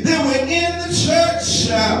 They were in the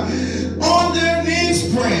church on their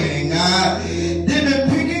knees praying. They've been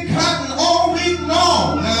picking cotton all week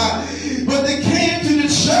long. But they came to the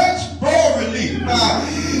church for relief.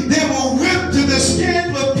 They were whipped to the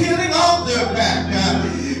skin for peeling off their back.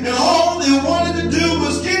 And all they wanted to do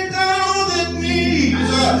was get down on their knees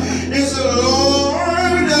and say,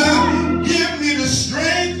 Lord, give me the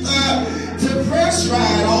strength to press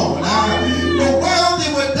right on. But while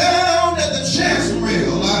they were down at the chancel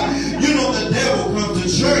rail, you know the devil comes to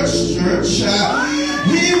church.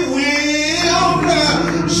 He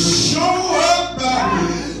will show up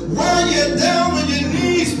while you're down on your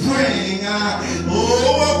knees praying. I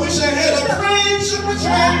wish I had a praying church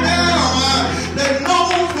right now that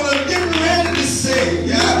knows what I'm getting ready to say.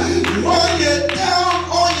 While you're down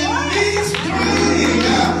on your knees praying,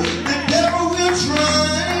 the devil will try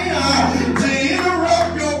to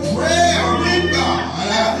interrupt your prayer with God.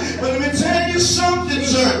 But let me tell you something,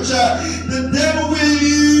 church. The devil will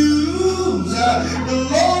use, the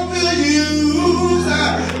Lord will use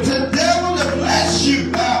the devil to bless you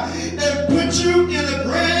and put you in a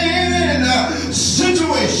grand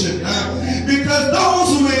situation. Because those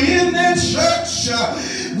who were in that church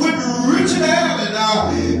with Richard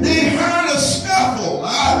Allen, they heard a scuffle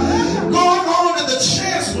going on at the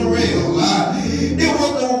chancel rail. It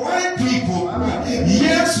was the white people.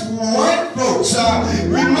 Yes, white folks.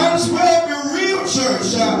 We might as well be real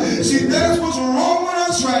church. See, that's what's wrong with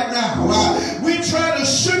us right now. We try to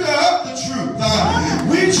sugar up the truth.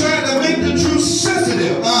 We try to make the truth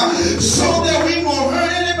sensitive so that we won't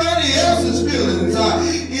hurt anybody else's feelings.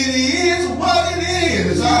 It is what it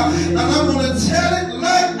is. And I'm going to tell it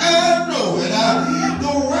like I know it.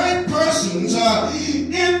 The right persons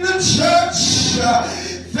in the church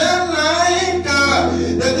felt like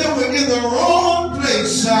that they were in the wrong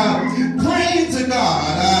place praying to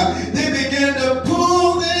God. They began to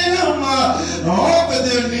pull them off of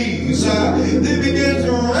their knees. They began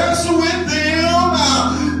to wrestle with them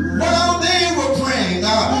while they were praying.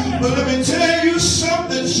 But let me tell you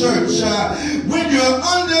something, church. When you're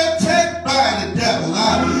under attack by the devil,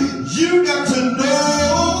 you got to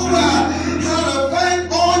know how to fight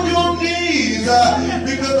on your knees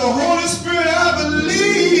because the Holy Spirit, I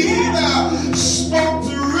believe, spoke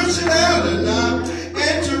to Richard Allen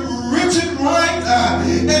and to Richard White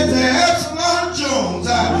and to Absalom Jones,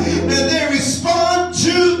 and they respond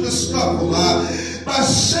to the scuffle by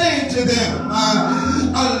saying to them,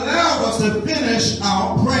 allow us to finish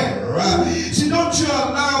our prayer. See, don't you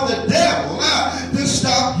allow the devil to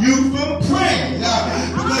stop you from praying.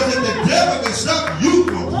 Because if the devil can stop you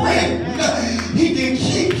from praying, he can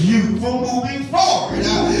keep you from moving forward.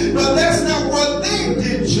 But that's not what they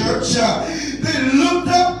did, church. They looked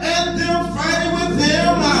up at them, fighting with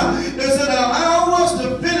them, and said, allow us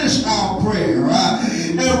to finish our prayer.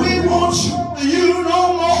 And we won't trouble you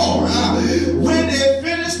no more. When they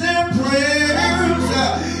finished their prayers,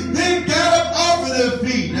 they got up off of their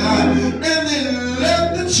feet and they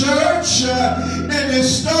left the church and they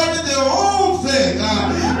started their own thing.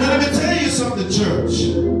 And let me tell you something, church.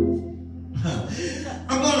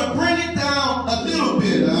 I'm going to bring it down a little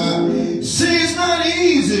bit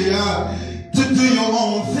easy to do your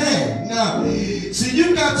own thing. See,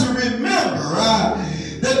 you got to remember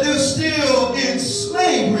that they're still in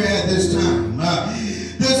slavery at this time.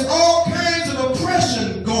 There's all kinds of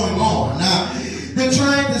oppression going on. They're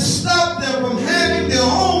trying to stop them from having their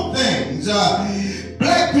own things.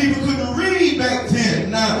 Black people couldn't read back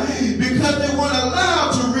then because they weren't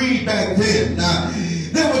allowed to read back then.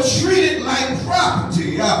 They were treated like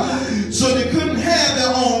property, so they couldn't have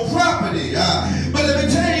their own property. But let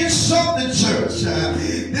me tell you something, church.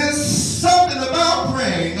 There's something about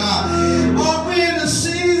praying. Are we in the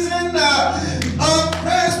season of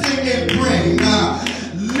fasting and praying?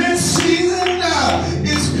 This season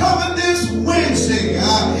is coming this Wednesday.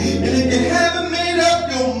 And if you haven't made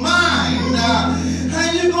up your mind,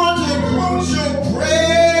 how you going to approach your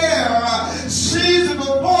prayer season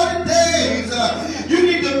for 40 days? You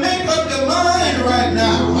need to make up your mind right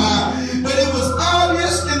now. But it was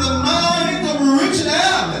obvious in the mind of Richard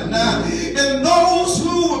Allen and those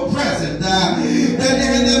who were present that they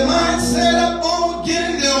had their mind set up on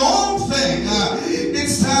getting their own thing.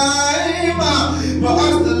 It's time for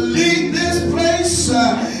us to leave this place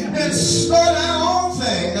and start our own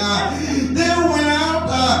thing. They went out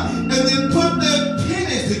and they put their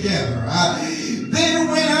pennies together. They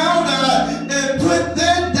went out and put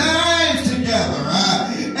their dimes together.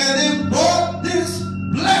 And they bought this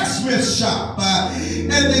blacksmith shop.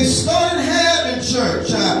 And they started having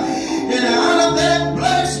church. And out of that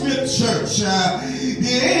blacksmith church, the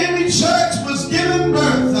AME church was given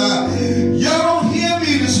birth. Y'all don't hear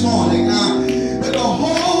me this morning. But the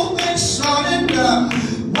whole thing started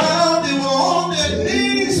while they were on their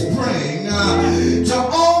knees praying to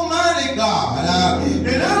Almighty God.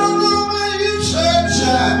 And I don't know about you, church,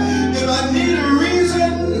 if I need a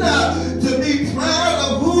reason to be proud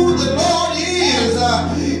of who the Lord is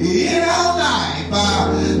in our life.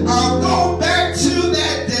 I'll go back to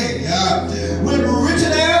that day when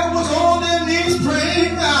Richard Allen was on their knees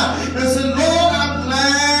praying and said, Lord, I'm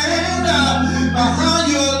glad how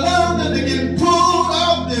you allowed them to get pulled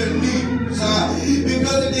off their knees.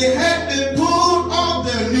 Because if they had been pulled off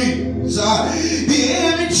their knees, the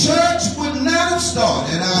AME church would not have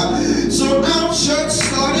started. So our church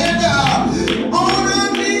started on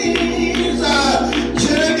our knees.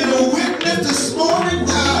 Can I get a witness this morning?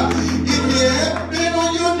 If you have been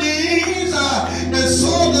on your knees and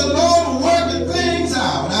saw the Lord working things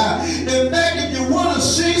out. In fact, if you want to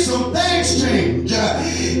see some things change,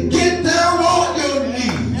 get down on your knees.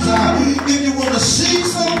 If you want to see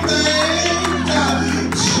some things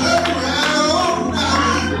turn around,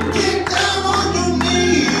 get down on your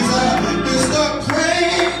knees and start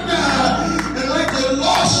praying and like you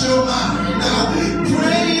lost your mind.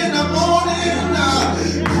 Pray in the morning,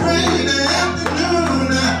 pray in the afternoon,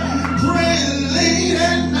 pray late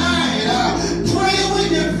at night, pray when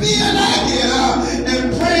you feel like it, and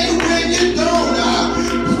pray when you don't.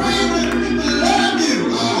 Pray when people love you,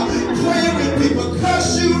 pray when people cuss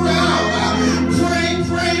you out. Pray,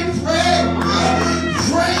 pray, pray,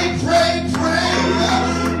 pray, pray, pray,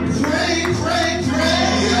 pray, pray, pray.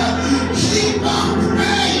 Keep on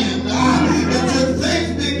praying until things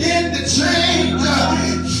begin to change.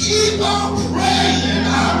 Keep on praying.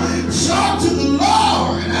 Talk to the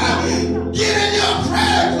Lord. Get in your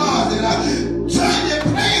prayer closet. Turn your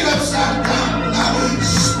plate upside down.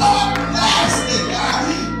 Start fasting.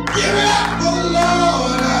 Give it up for the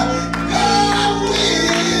Lord. God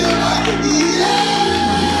will.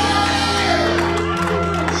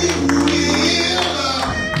 He will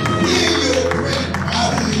hear your prayer.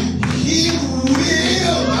 He will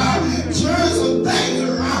turn some things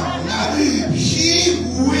around. He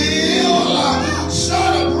will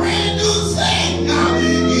start a brand new thing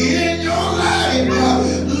in your life.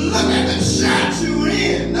 Look at the church you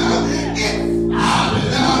in. It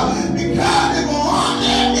started because they were on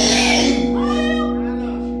their knees.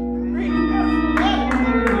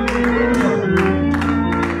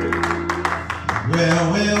 Well.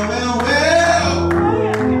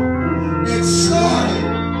 It started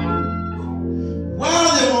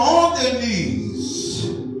while they were on their knees.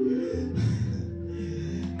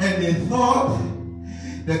 And they thought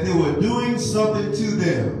that they were doing something to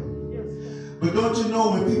them. But don't you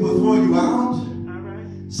know when people throw you out,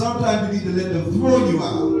 sometimes you need to let them throw you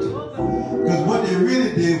out. Because what they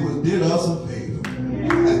really did was did us a favor.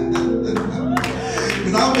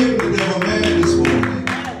 Because I'm making the devil mad this morning.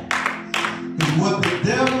 Because what the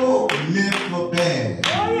devil meant for bad,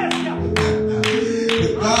 the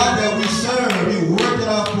God that we serve, he worked it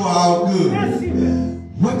out for our good.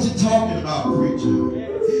 What you talking about, preacher?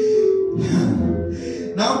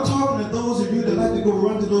 Now I'm talking to those of you you that like to go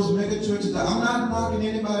run to those mega churches, I'm not knocking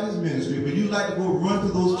anybody's ministry, but you like to go run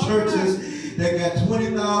to those churches that got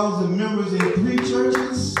 20,000 members in 3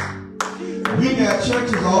 churches? We got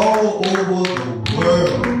churches all over the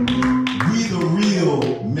world. We the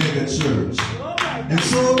real mega church. And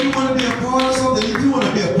so if you want to be a part of something, if you want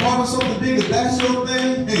to be a part of something big, if that's your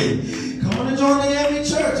thing, hey, come on and join the AME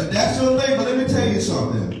church if that's your thing. But let me tell you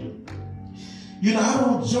something. You know, I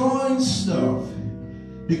don't join stuff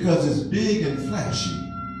because it's big and flashy.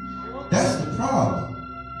 That's the problem.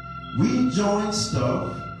 We join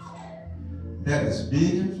stuff that is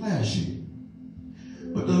big and flashy.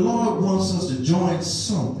 But the Lord wants us to join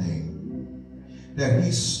something that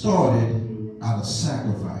he started out of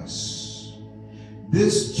sacrifice.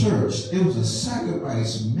 This church, it was a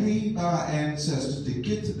sacrifice made by our ancestors to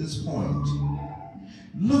get to this point.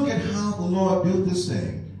 Look at how the Lord built this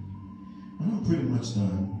thing. I'm pretty much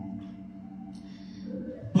done.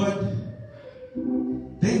 But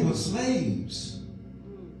they were slaves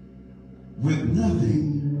with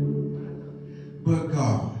nothing but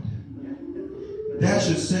God. That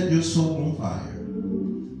should set your soul on fire.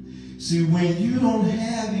 See, when you don't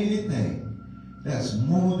have anything, that's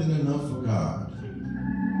more than enough for God.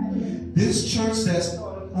 This church that's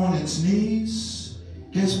on its knees,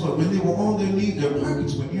 guess what? When they were on their knees, their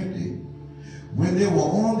pockets were empty. When they were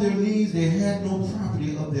on their knees, they had no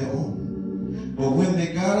property of their own. But when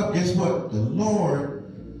they got up, guess what? The Lord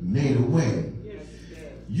made a way.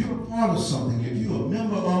 You're a part of something. If you're a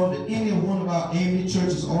member of any one of our AME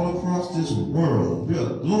churches all across this world, we're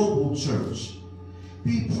a global church.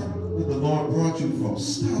 Be proud of where the Lord brought you from.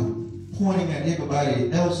 Stop pointing at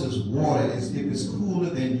everybody else's water as if it's cooler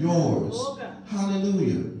than yours.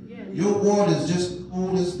 Hallelujah. Your water is just as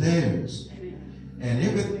cool as theirs. And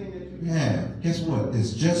everything that you have, guess what?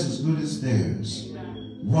 It's just as good as theirs.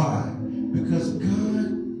 Why? Because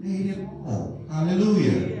God made it all.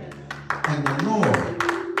 Hallelujah. And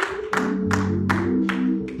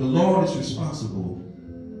the Lord is responsible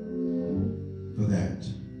for that.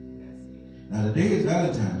 Now today is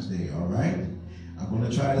Valentine's Day, all right? I'm going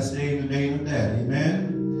to try to stay in the vein of that,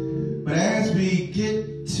 amen? But as we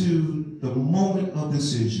get to the moment of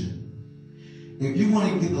decision, if you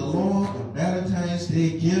want to give the Lord a Valentine's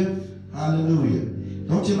Day gift, hallelujah.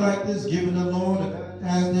 Don't you like this, giving the Lord a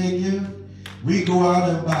Valentine's Day gift? We go out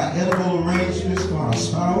and buy edible arrangements for our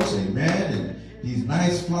spouse, amen, and these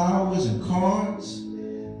nice flowers and cards.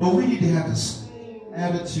 But we need to have the same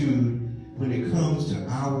attitude when it comes to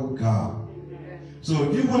our God. So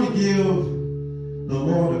if you want to give the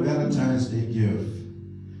Lord a Valentine's Day gift,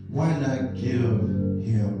 why not give him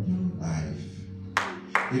your life?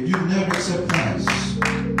 If you've never accepted Christ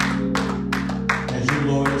as your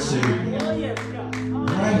Lord and Savior,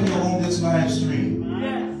 right here on this live stream,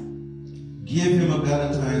 give him a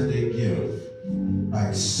Valentine's Day gift by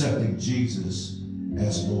accepting Jesus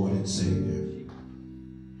as Lord and Savior.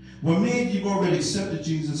 Well, maybe you've already accepted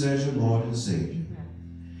Jesus as your Lord and Savior.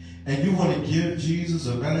 And you want to give Jesus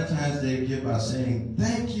a Valentine's Day gift by saying,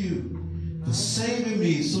 thank you for saving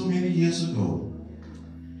me so many years ago.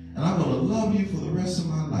 And I'm going to love you for the rest of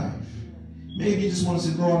my life. Maybe you just want to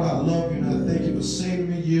say, Lord, I love you and I thank you for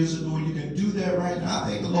saving me years ago. You can do that right now. I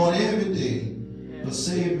thank the Lord every day for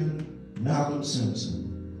saving Malcolm Simpson.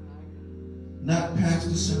 Not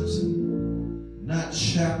Pastor Simpson. Not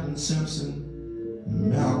Chaplain Simpson.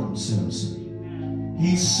 Malcolm Simpson.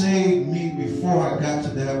 He saved me before I got to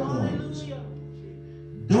that point.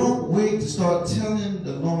 Don't wait to start telling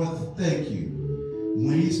the Lord thank you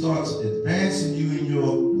when he starts advancing you in your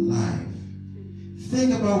life.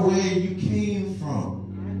 Think about where you came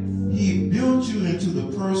from. He built you into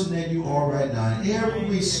the person that you are right now. And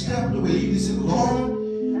every step of the way, you can say, Lord,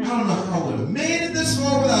 I don't know how I would have made it this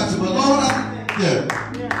far without you, but Lord, I thank you.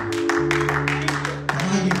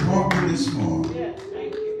 How you brought me this far.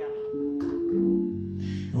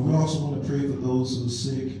 And we also want to pray for those who are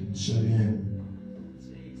sick and shut in.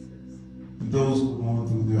 And those who are going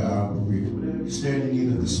through their hour of bereavement. Whatever you stand in need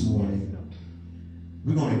of this morning,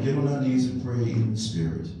 we're going to get on our knees and pray in the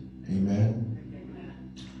Spirit. Amen.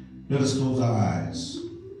 Let us close our eyes.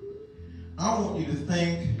 I want you to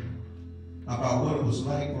think about what it was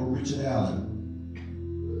like for Richard Allen,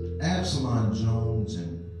 Absalom Jones,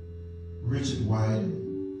 and Richard White,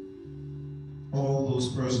 and all those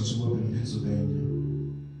persons who were up in Pennsylvania,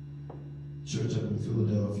 church up in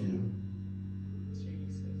Philadelphia,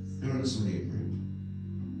 during slavery.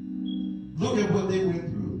 Look at what they went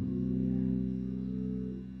through.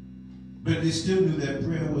 But they still knew that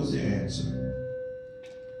prayer was the answer.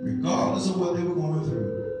 Regardless of what they were going through,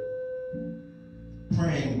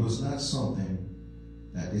 praying was not something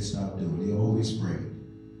that they stopped doing. They always prayed.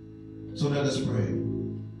 So let us pray.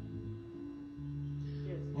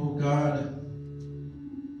 Oh God,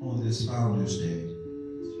 on this Founders Day,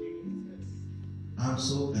 I'm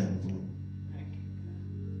so thankful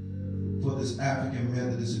for this African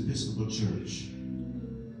Methodist Episcopal Church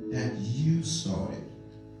that you started.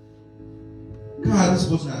 God, this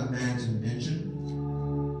was not man's invention.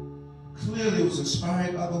 Clearly it was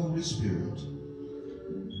inspired by the Holy Spirit.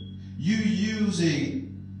 You use a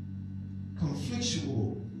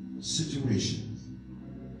conflictual situation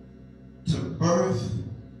to birth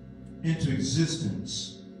into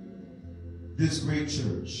existence this great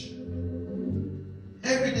church.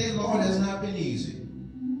 Every day, Lord, has not been easy.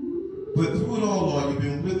 But through it all, Lord, you've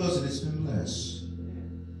been with us and it's been blessed.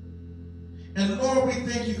 And Lord, we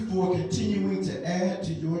thank you for continuing to add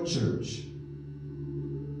to your church.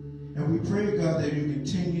 And we pray, God, that you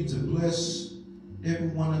continue to bless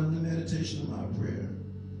everyone in the meditation of my prayer.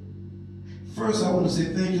 First, I want to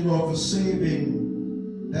say thank you, Lord, for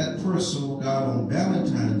saving that person, oh God, on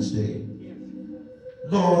Valentines Day.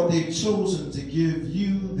 Lord, they've chosen to give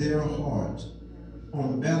you their heart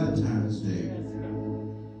on Valentine's Day.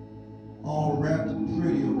 All wrapped and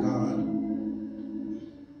pretty, oh God.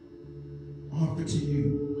 Offer to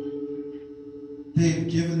you. They've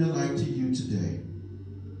given their life to you today.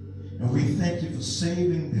 And we thank you for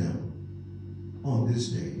saving them on this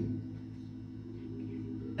day.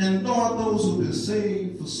 And Lord, those who've been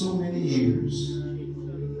saved for so many years,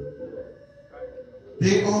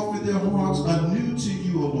 they offer their hearts anew to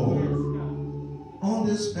you, O Lord, on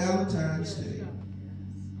this Valentine's Day.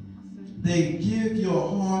 They give your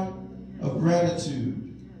heart of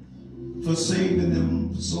gratitude for saving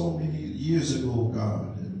them so many years ago,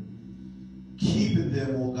 God, and keeping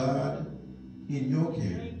them, oh God, in your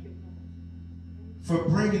care, for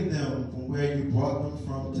bringing them from where you brought them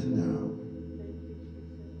from to now.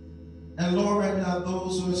 And Lord, right now,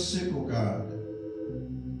 those who are sick, oh God,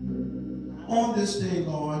 on this day,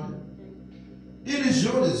 Lord, it is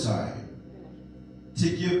your desire to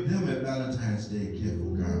give them a Valentine's Day gift,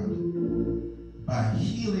 oh God, by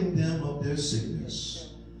healing them of their sickness.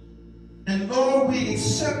 And Lord, we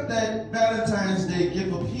accept that Valentine's Day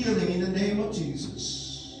gift of healing in the name of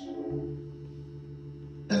Jesus.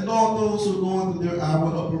 And Lord, those who are going through their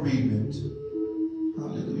hour of bereavement,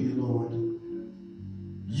 hallelujah, Lord,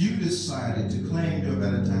 you decided to claim your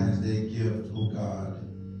Valentine's Day gift, oh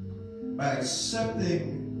God, by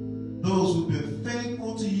accepting those who've been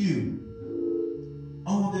faithful to you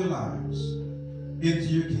all their lives into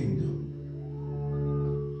your kingdom,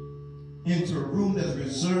 into a room that's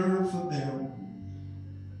reserved for them,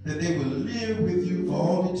 that they will live with you for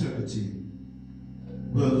all eternity,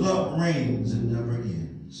 where love reigns and never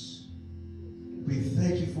ends. We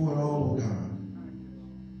thank you for it all, oh God.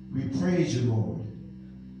 We praise you, Lord.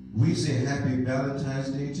 We say happy Valentine's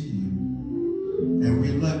Day to you. And we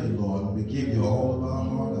love you, Lord, and we give you all of our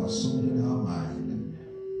heart, our soul, and our mind.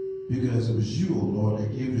 Because it was you, O Lord,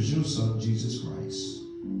 that gave us your Son, Jesus Christ,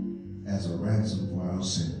 as a ransom for our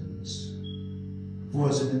sins. For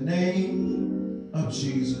it's in the name of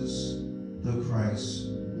Jesus the Christ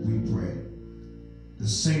we pray. The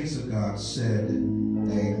saints of God said,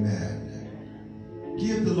 amen.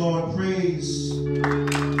 Give the Lord praise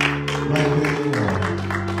right where you are.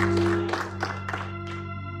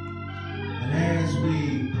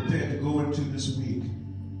 To this week,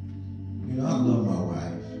 you know, I love my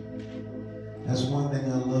wife. That's one thing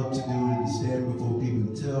I love to do, to stand before people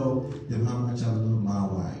and tell them how much I love my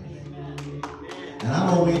wife. And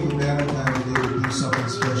I don't wait for Valentine's Day to do something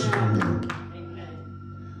special for me.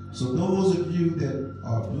 So those of you that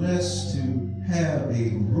are blessed to have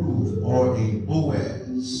a Ruth or a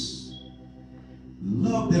Boaz,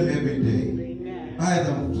 love them every day. Buy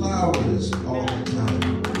them flowers all the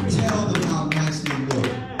time. Tell them how nice they look.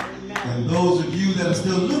 And those of you that are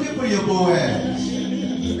still looking for your Boaz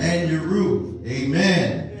and your Ruth,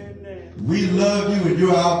 amen. We love you and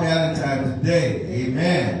you're our Valentine today,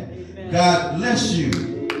 amen. God bless you.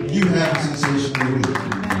 You have a sensational week.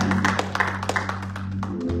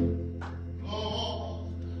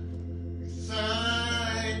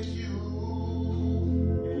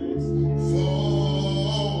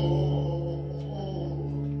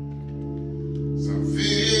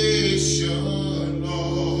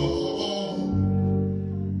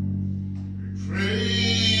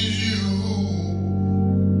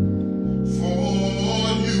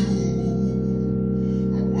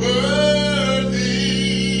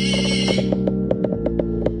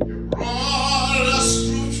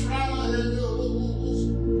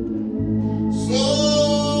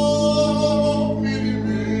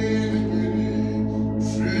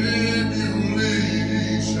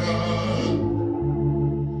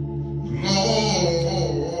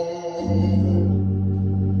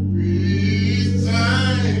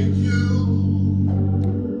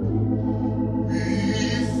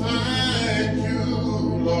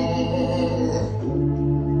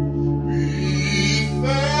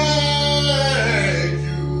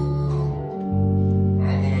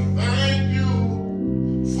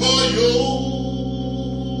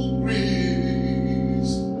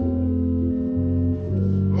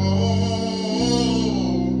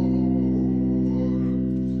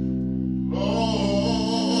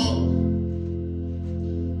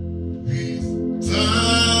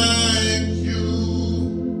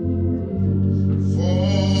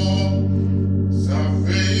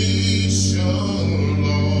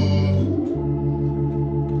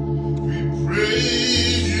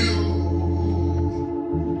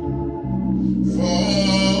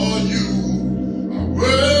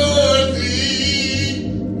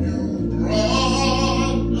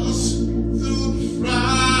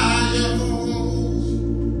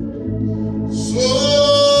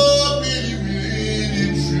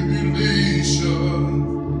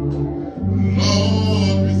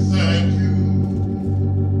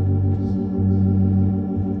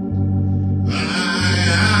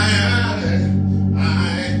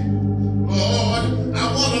 Lord,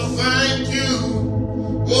 I want to thank you.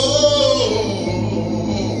 Oh,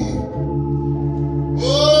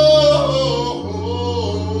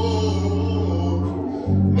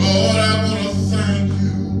 Lord, I want to thank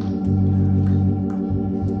you.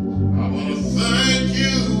 I want to thank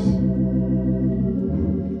you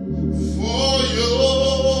for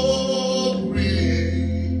your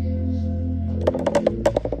grace.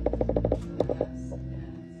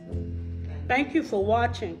 Thank you for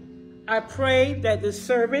watching. I pray that this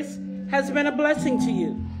service has been a blessing to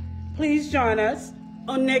you. Please join us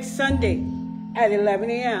on next Sunday at 11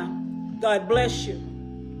 a.m. God bless you.